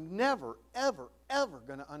 They're never, ever, ever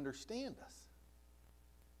going to understand us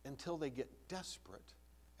until they get desperate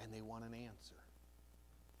and they want an answer.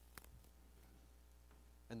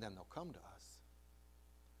 And then they'll come to us.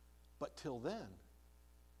 But till then,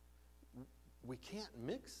 we can't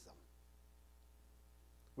mix them.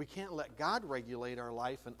 We can't let God regulate our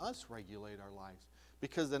life and us regulate our lives,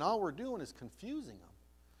 because then all we're doing is confusing them.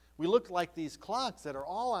 We look like these clocks that are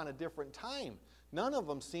all on a different time. None of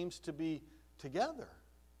them seems to be together.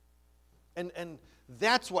 And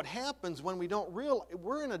that's what happens when we don't realize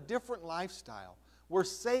we're in a different lifestyle. We're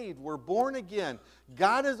saved. We're born again.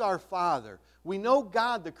 God is our Father. We know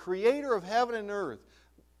God, the creator of heaven and earth.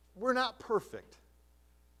 We're not perfect.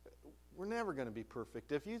 We're never going to be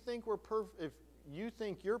perfect. If you think you're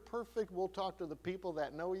perfect, we'll talk to the people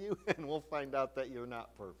that know you, and we'll find out that you're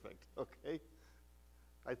not perfect, okay?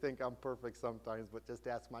 I think I'm perfect sometimes, but just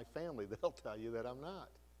ask my family. They'll tell you that I'm not.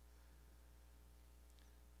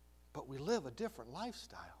 But we live a different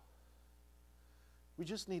lifestyle. We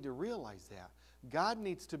just need to realize that. God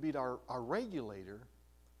needs to be our regulator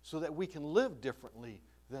so that we can live differently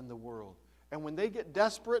than the world. And when they get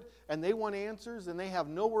desperate and they want answers and they have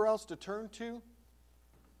nowhere else to turn to,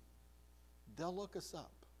 they'll look us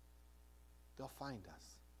up. They'll find us.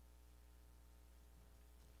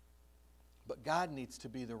 But God needs to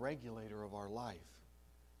be the regulator of our life.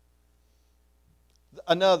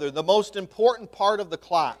 Another, the most important part of the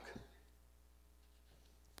clock.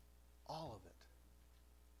 All of it.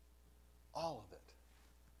 All of it.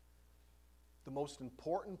 The most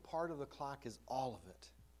important part of the clock is all of it.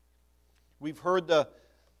 We've heard the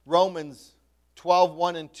Romans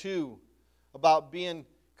 12:1 and 2 about being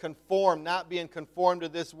conformed, not being conformed to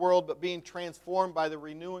this world, but being transformed by the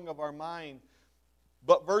renewing of our mind.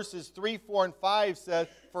 But verses 3, 4, and 5 says,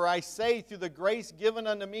 "For I say, through the grace given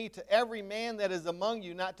unto me, to every man that is among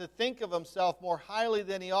you, not to think of himself more highly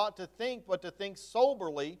than he ought to think, but to think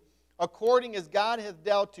soberly, according as God hath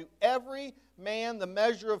dealt to every man the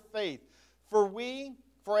measure of faith. For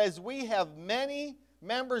as we have many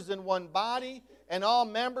members in one body, and all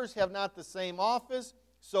members have not the same office,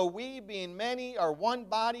 so we, being many, are one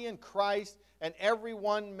body in Christ, and every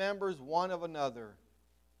one members one of another."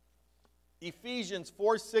 Ephesians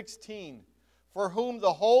 4:16, "For whom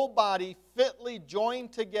the whole body fitly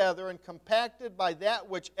joined together and compacted by that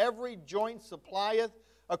which every joint supplieth,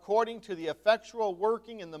 according to the effectual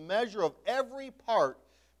working in the measure of every part,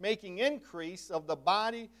 making increase of the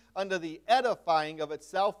body unto the edifying of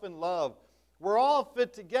itself in love." We're all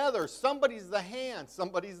fit together. Somebody's the hand,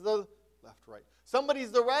 somebody's the left, right.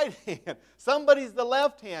 Somebody's the right hand, somebody's the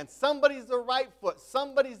left hand, somebody's the right foot,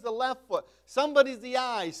 somebody's the left foot, somebody's the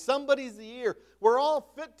eye, somebody's the ear. We're all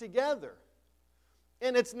fit together.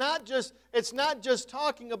 And it's not just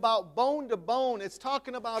talking about bone to bone. It's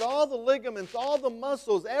talking about all the ligaments, all the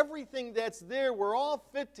muscles, everything that's there. We're all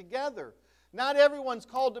fit together. Not everyone's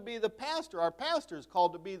called to be the pastor. Our pastor is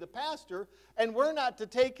called to be the pastor, and we're not to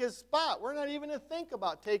take his spot. We're not even to think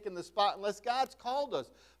about taking the spot unless God's called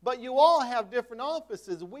us. But you all have different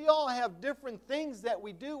offices. We all have different things that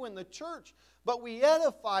we do in the church, but we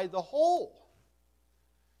edify the whole.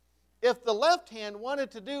 If the left hand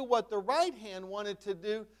wanted to do what the right hand wanted to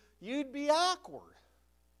do, you'd be awkward.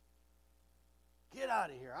 Get out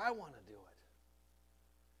of here. I want to do it.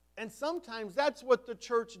 And sometimes that's what the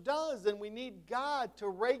church does, and we need God to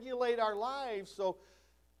regulate our lives. So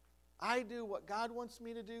I do what God wants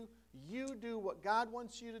me to do. You do what God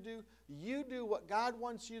wants you to do. You do what God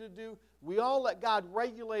wants you to do. We all let God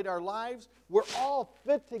regulate our lives. We're all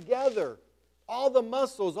fit together. All the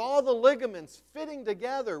muscles, all the ligaments fitting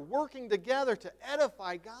together, working together to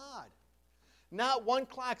edify God. Not one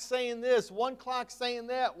clock saying this, one clock saying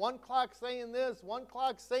that, one clock saying this, one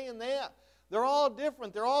clock saying that. They're all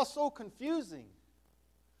different. They're all so confusing.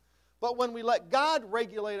 But when we let God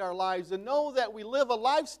regulate our lives and know that we live a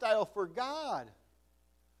lifestyle for God,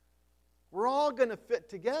 we're all going to fit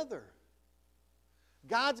together.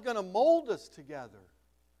 God's going to mold us together.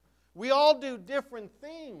 We all do different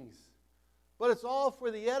things, but it's all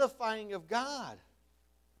for the edifying of God.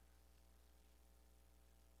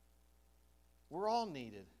 We're all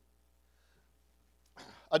needed.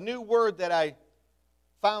 A new word that I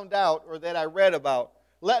found out, or that I read about: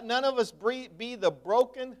 let none of us be the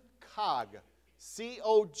broken cog.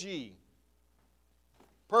 C-O-G.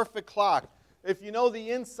 Perfect clock. If you know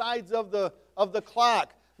the insides of the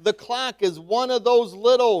clock is one of those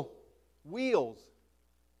little wheels.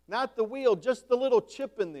 Not the wheel, just the little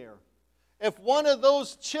chip in there. If one of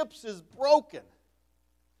those chips is broken,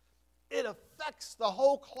 it affects the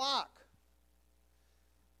whole clock.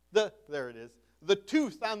 There it is. The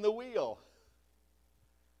tooth on the wheel.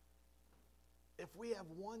 If we have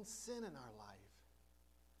one sin in our life,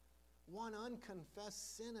 one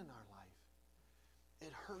unconfessed sin in our life,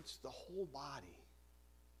 it hurts the whole body.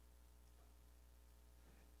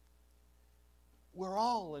 We're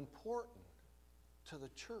all important to the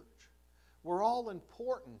church. We're all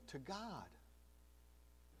important to God.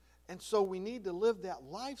 And so we need to live that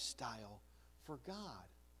lifestyle for God.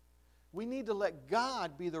 We need to let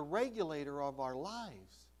God be the regulator of our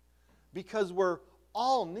lives, because we're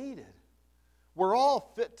all needed. We're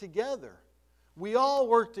all fit together. We all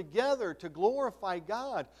work together to glorify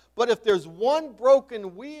God. But if there's one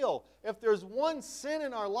broken wheel, if there's one sin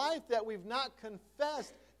in our life that we've not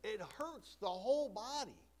confessed, it hurts the whole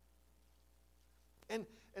body.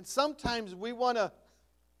 And sometimes we want to,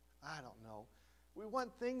 we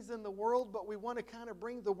want things in the world, but we want to kind of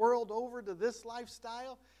bring the world over to this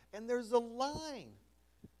lifestyle. And there's a line.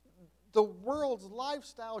 The world's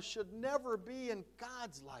lifestyle should never be in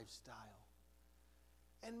God's lifestyle.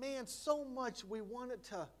 And man, so much we want it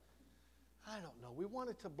to, we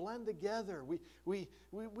want it to blend together. We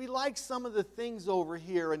like some of the things over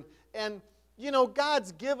here. And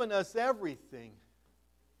God's given us everything.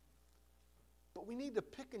 But we need to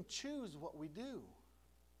pick and choose what we do.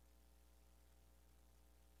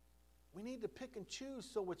 We need to pick and choose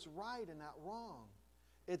so it's right and not wrong.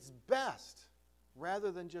 It's best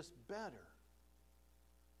rather than just better.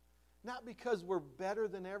 Not because we're better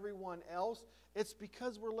than everyone else. It's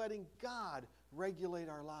because we're letting God regulate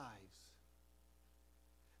our lives.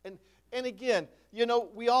 And again,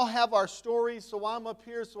 we all have our stories, so I'm up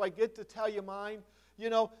here so I get to tell you mine.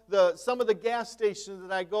 some of the gas stations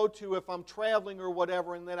that I go to if I'm traveling or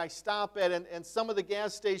whatever, and that I stop at, and some of the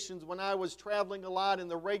gas stations when I was traveling a lot in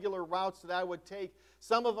the regular routes that I would take,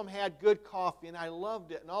 some of them had good coffee, and I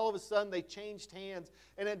loved it. And all of a sudden they changed hands,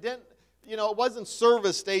 and it didn't, it wasn't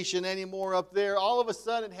service station anymore up there. All of a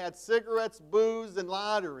sudden it had cigarettes, booze, and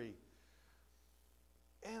lottery.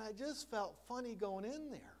 And I just felt funny going in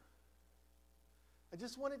there. I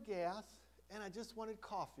just wanted gas, and I just wanted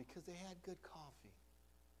coffee because they had good coffee.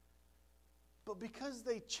 But because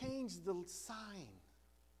they changed the sign,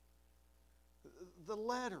 the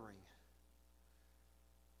lettering,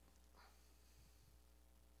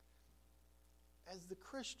 as the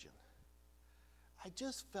Christian, I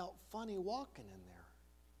just felt funny walking in there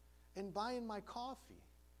and buying my coffee.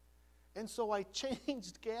 And so I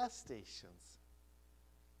changed gas stations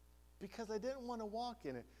because I didn't want to walk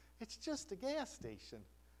in it. It's just a gas station.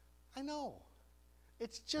 I know.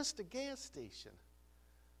 It's just a gas station.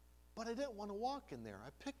 But I didn't want to walk in there. I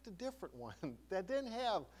picked a different one that didn't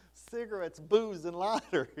have cigarettes, booze, and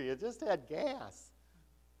lottery. It just had gas.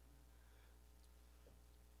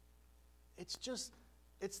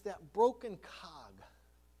 It's that broken cog.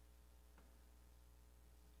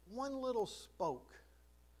 One little spoke,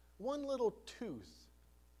 one little tooth.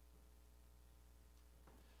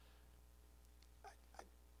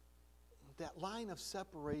 That line of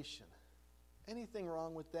separation. Anything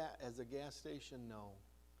wrong with that as a gas station? No.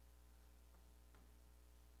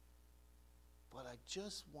 But I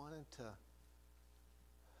just wanted to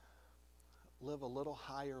live a little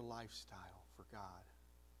higher lifestyle for God.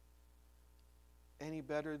 Any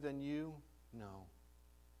better than you? No.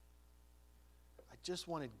 I just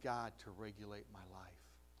wanted God to regulate my life.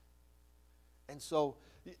 And so,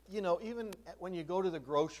 even when you go to the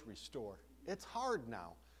grocery store, it's hard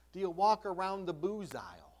now. Do you walk around the booze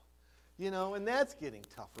aisle? And that's getting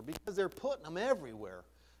tougher because they're putting them everywhere.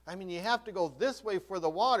 I mean, you have to go this way for the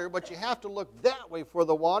water, but you have to look that way for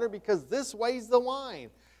the water because this way's the wine.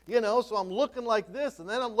 So I'm looking like this, and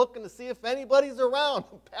then I'm looking to see if anybody's around.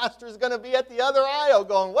 Pastor's going to be at the other aisle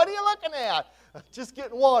going, "What are you looking at?" "Just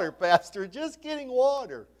getting water, Pastor, just getting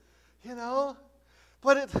water."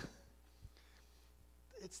 But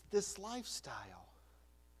it's this lifestyle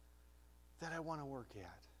that I want to work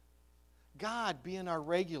at. God being our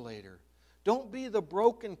regulator. Don't be the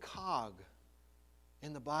broken cog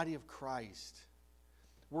in the body of Christ.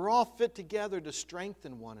 We're all fit together to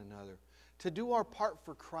strengthen one another, to do our part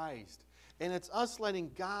for Christ. And it's us letting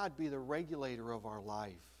God be the regulator of our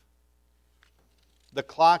life. The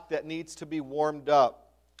clock that needs to be warmed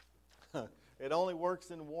up. It only works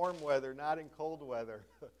in warm weather, not in cold weather.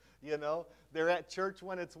 They're at church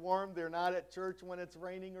when it's warm. They're not at church when it's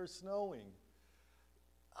raining or snowing.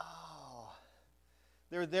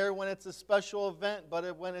 They're there when it's a special event,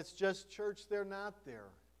 but when it's just church, they're not there.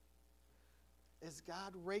 Is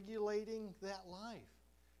God regulating that life?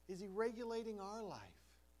 Is He regulating our life?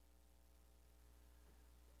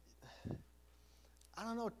 I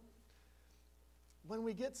don't know. When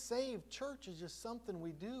we get saved, church is just something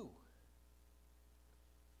we do.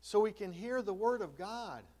 So we can hear the Word of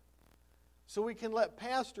God. So we can let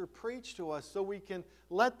Pastor preach to us. So we can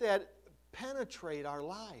let that penetrate our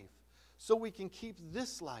life. So we can keep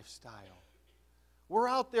this lifestyle. We're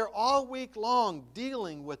out there all week long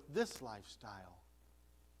dealing with this lifestyle.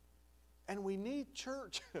 And we need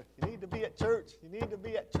church. You need to be at church. You need to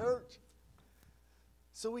be at church.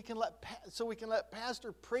 So we can let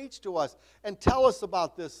Pastor preach to us and tell us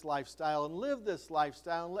about this lifestyle and live this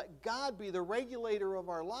lifestyle and let God be the regulator of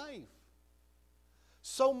our life.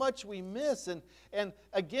 So much we miss. And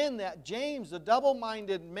again, that James, the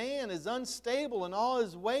double-minded man, is unstable in all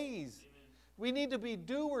his ways. We need to be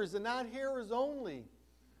doers and not hearers only.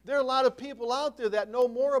 There are a lot of people out there that know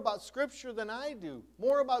more about Scripture than I do,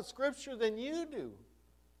 more about Scripture than you do.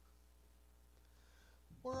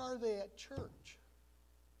 Where are they at church?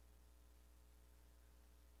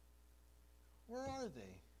 Where are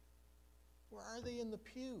they? Where are they in the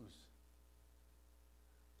pews?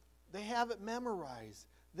 They have it memorized.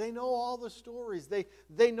 They know all the stories.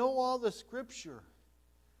 They know all the Scripture.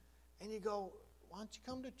 And you go, "Why don't you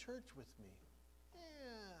come to church with me?"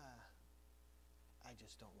 I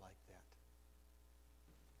just don't like that.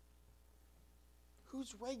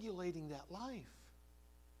 Who's regulating that life?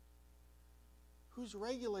 Who's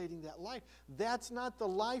regulating that life? That's not the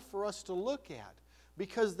life for us to look at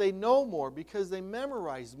because they know more, because they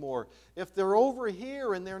memorize more. If they're over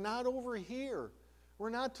here and they're not over here,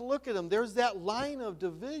 we're not to look at them. There's that line of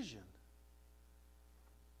division.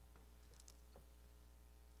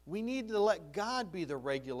 We need to let God be the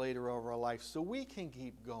regulator of our life so we can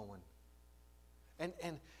keep going.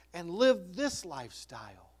 and live this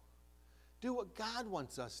lifestyle. Do what God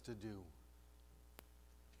wants us to do.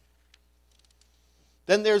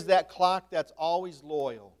 Then there's that clock that's always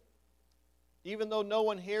loyal. Even though no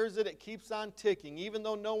one hears it, it keeps on ticking. Even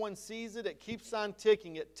though no one sees it, it keeps on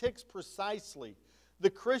ticking. It ticks precisely. The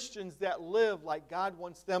Christians that live like God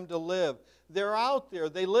wants them to live, they're out there.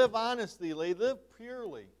 They live honestly. They live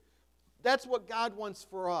purely. That's what God wants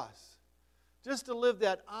for us. Just to live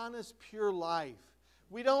that honest, pure life.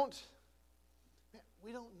 We don't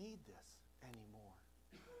need this anymore.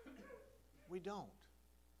 We don't.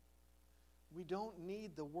 We don't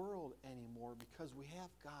need the world anymore because we have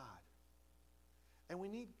God. And we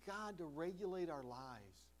need God to regulate our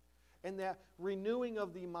lives. And that renewing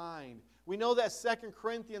of the mind. We know that 2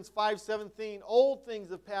 Corinthians 5:17, old things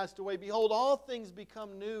have passed away. Behold, all things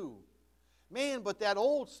become new. Man, but that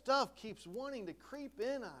old stuff keeps wanting to creep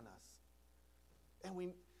in on us. And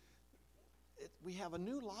we have a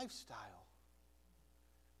new lifestyle.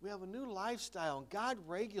 We have a new lifestyle, and God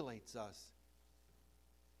regulates us.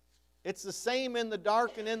 It's the same in the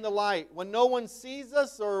dark and in the light. When no one sees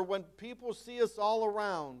us or when people see us all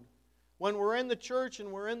around, when we're in the church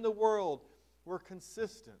and we're in the world, we're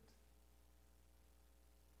consistent.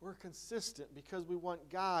 We're consistent because we want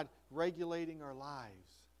God regulating our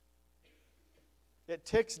lives. It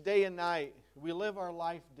ticks day and night. We live our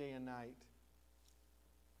life day and night.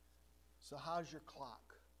 So how's your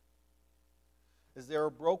clock? Is there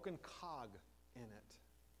a broken cog in it?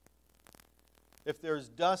 If there's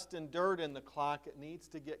dust and dirt in the clock, it needs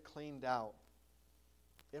to get cleaned out.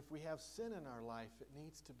 If we have sin in our life, it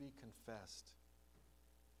needs to be confessed.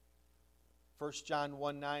 1 John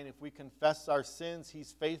 1:9, if we confess our sins,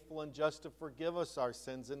 He's faithful and just to forgive us our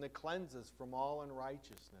sins and to cleanse us from all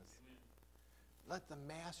unrighteousness. Let the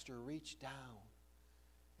Master reach down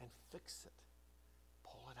and fix it.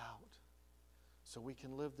 Pull it out. So we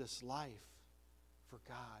can live this life for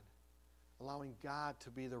God. Allowing God to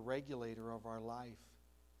be the regulator of our life.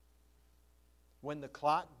 When the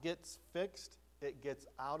clock gets fixed, it gets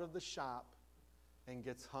out of the shop and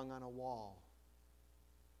gets hung on a wall.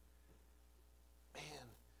 Man,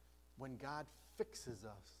 when God fixes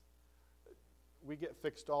us, we get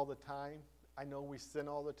fixed all the time. I know we sin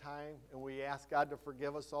all the time and we ask God to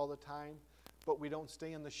forgive us all the time, but we don't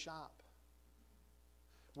stay in the shop.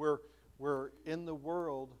 We're in the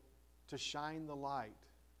world to shine the light.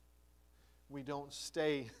 We don't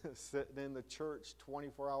stay sitting in the church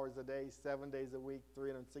 24 hours a day, 7 days a week,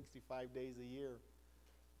 365 days a year.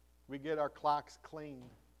 We get our clocks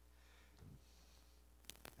cleaned.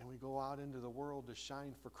 And we go out into the world to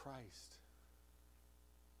shine for Christ.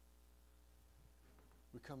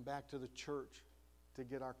 We come back to the church to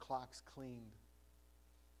get our clocks cleaned.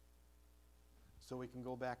 So we can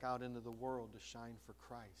go back out into the world to shine for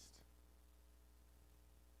Christ.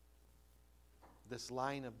 This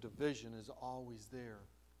line of division is always there.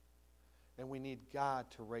 And we need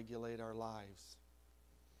God to regulate our lives.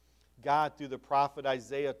 God, through the prophet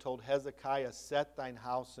Isaiah, told Hezekiah, set thine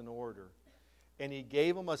house in order. And He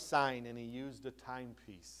gave him a sign and He used a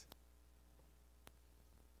timepiece.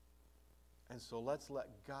 And so let's let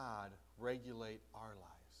God regulate our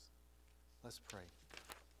lives. Let's pray.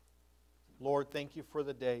 Lord, thank You for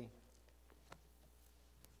the day.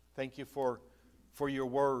 Thank You for Your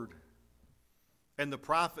word. And the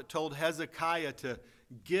prophet told Hezekiah to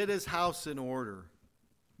get his house in order,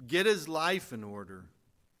 get his life in order.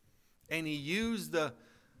 And he used the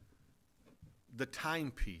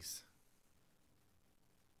timepiece.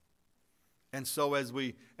 And so as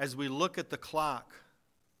we look at the clock,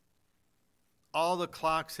 all the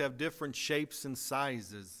clocks have different shapes and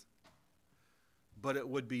sizes. But it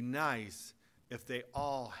would be nice if they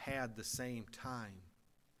all had the same time.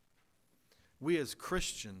 We as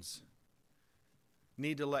Christians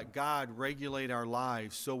need to let God regulate our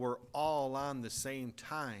lives so we're all on the same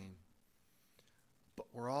time. But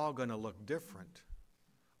we're all going to look different.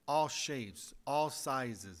 All shapes, all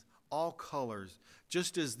sizes, all colors.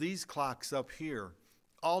 Just as these clocks up here,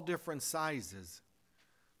 all different sizes.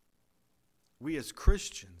 We as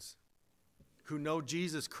Christians who know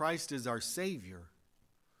Jesus Christ is our Savior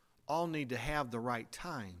all need to have the right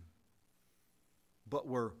time. But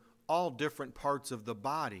we're all different parts of the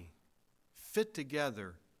body fit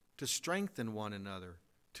together to strengthen one another,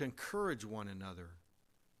 to encourage one another.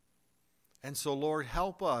 And so, Lord,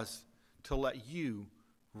 help us to let You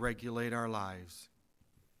regulate our lives.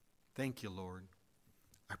 Thank You, Lord.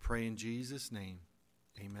 I pray in Jesus' name.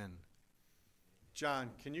 Amen. John,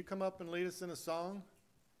 can you come up and lead us in a song?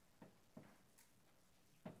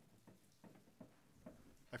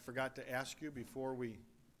 I forgot to ask you before we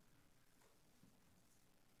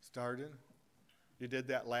started. You did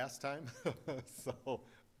that last time? So,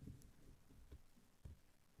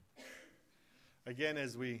 again,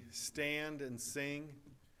 as we stand and sing,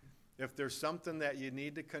 if there's something that you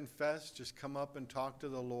need to confess, just come up and talk to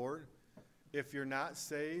the Lord. If you're not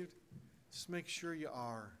saved, just make sure you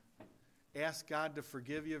are. Ask God to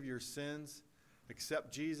forgive you of your sins.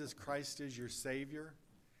 Accept Jesus Christ as your Savior,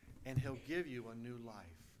 and He'll give you a new life.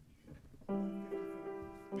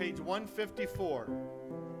 Page 154.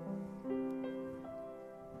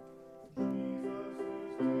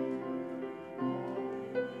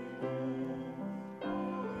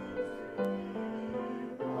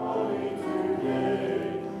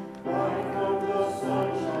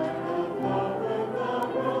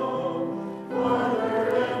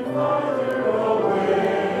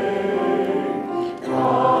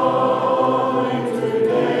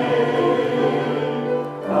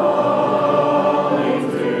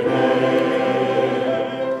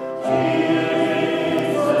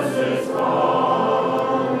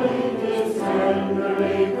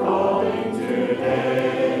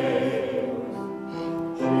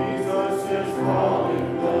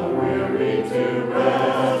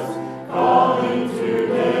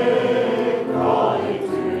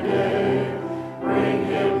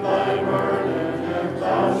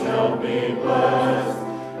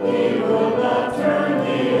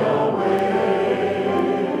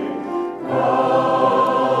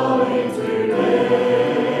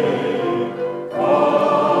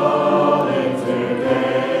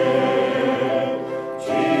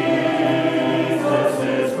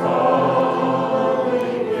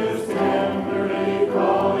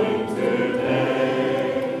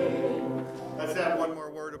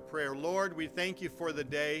 Thank you for the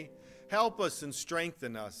day. Help us and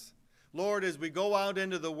strengthen us. Lord, as we go out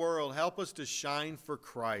into the world, help us to shine for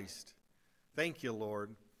Christ. Thank you,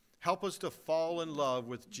 Lord. Help us to fall in love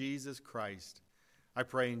with Jesus Christ. I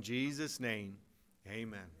pray in Jesus' name,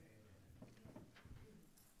 amen.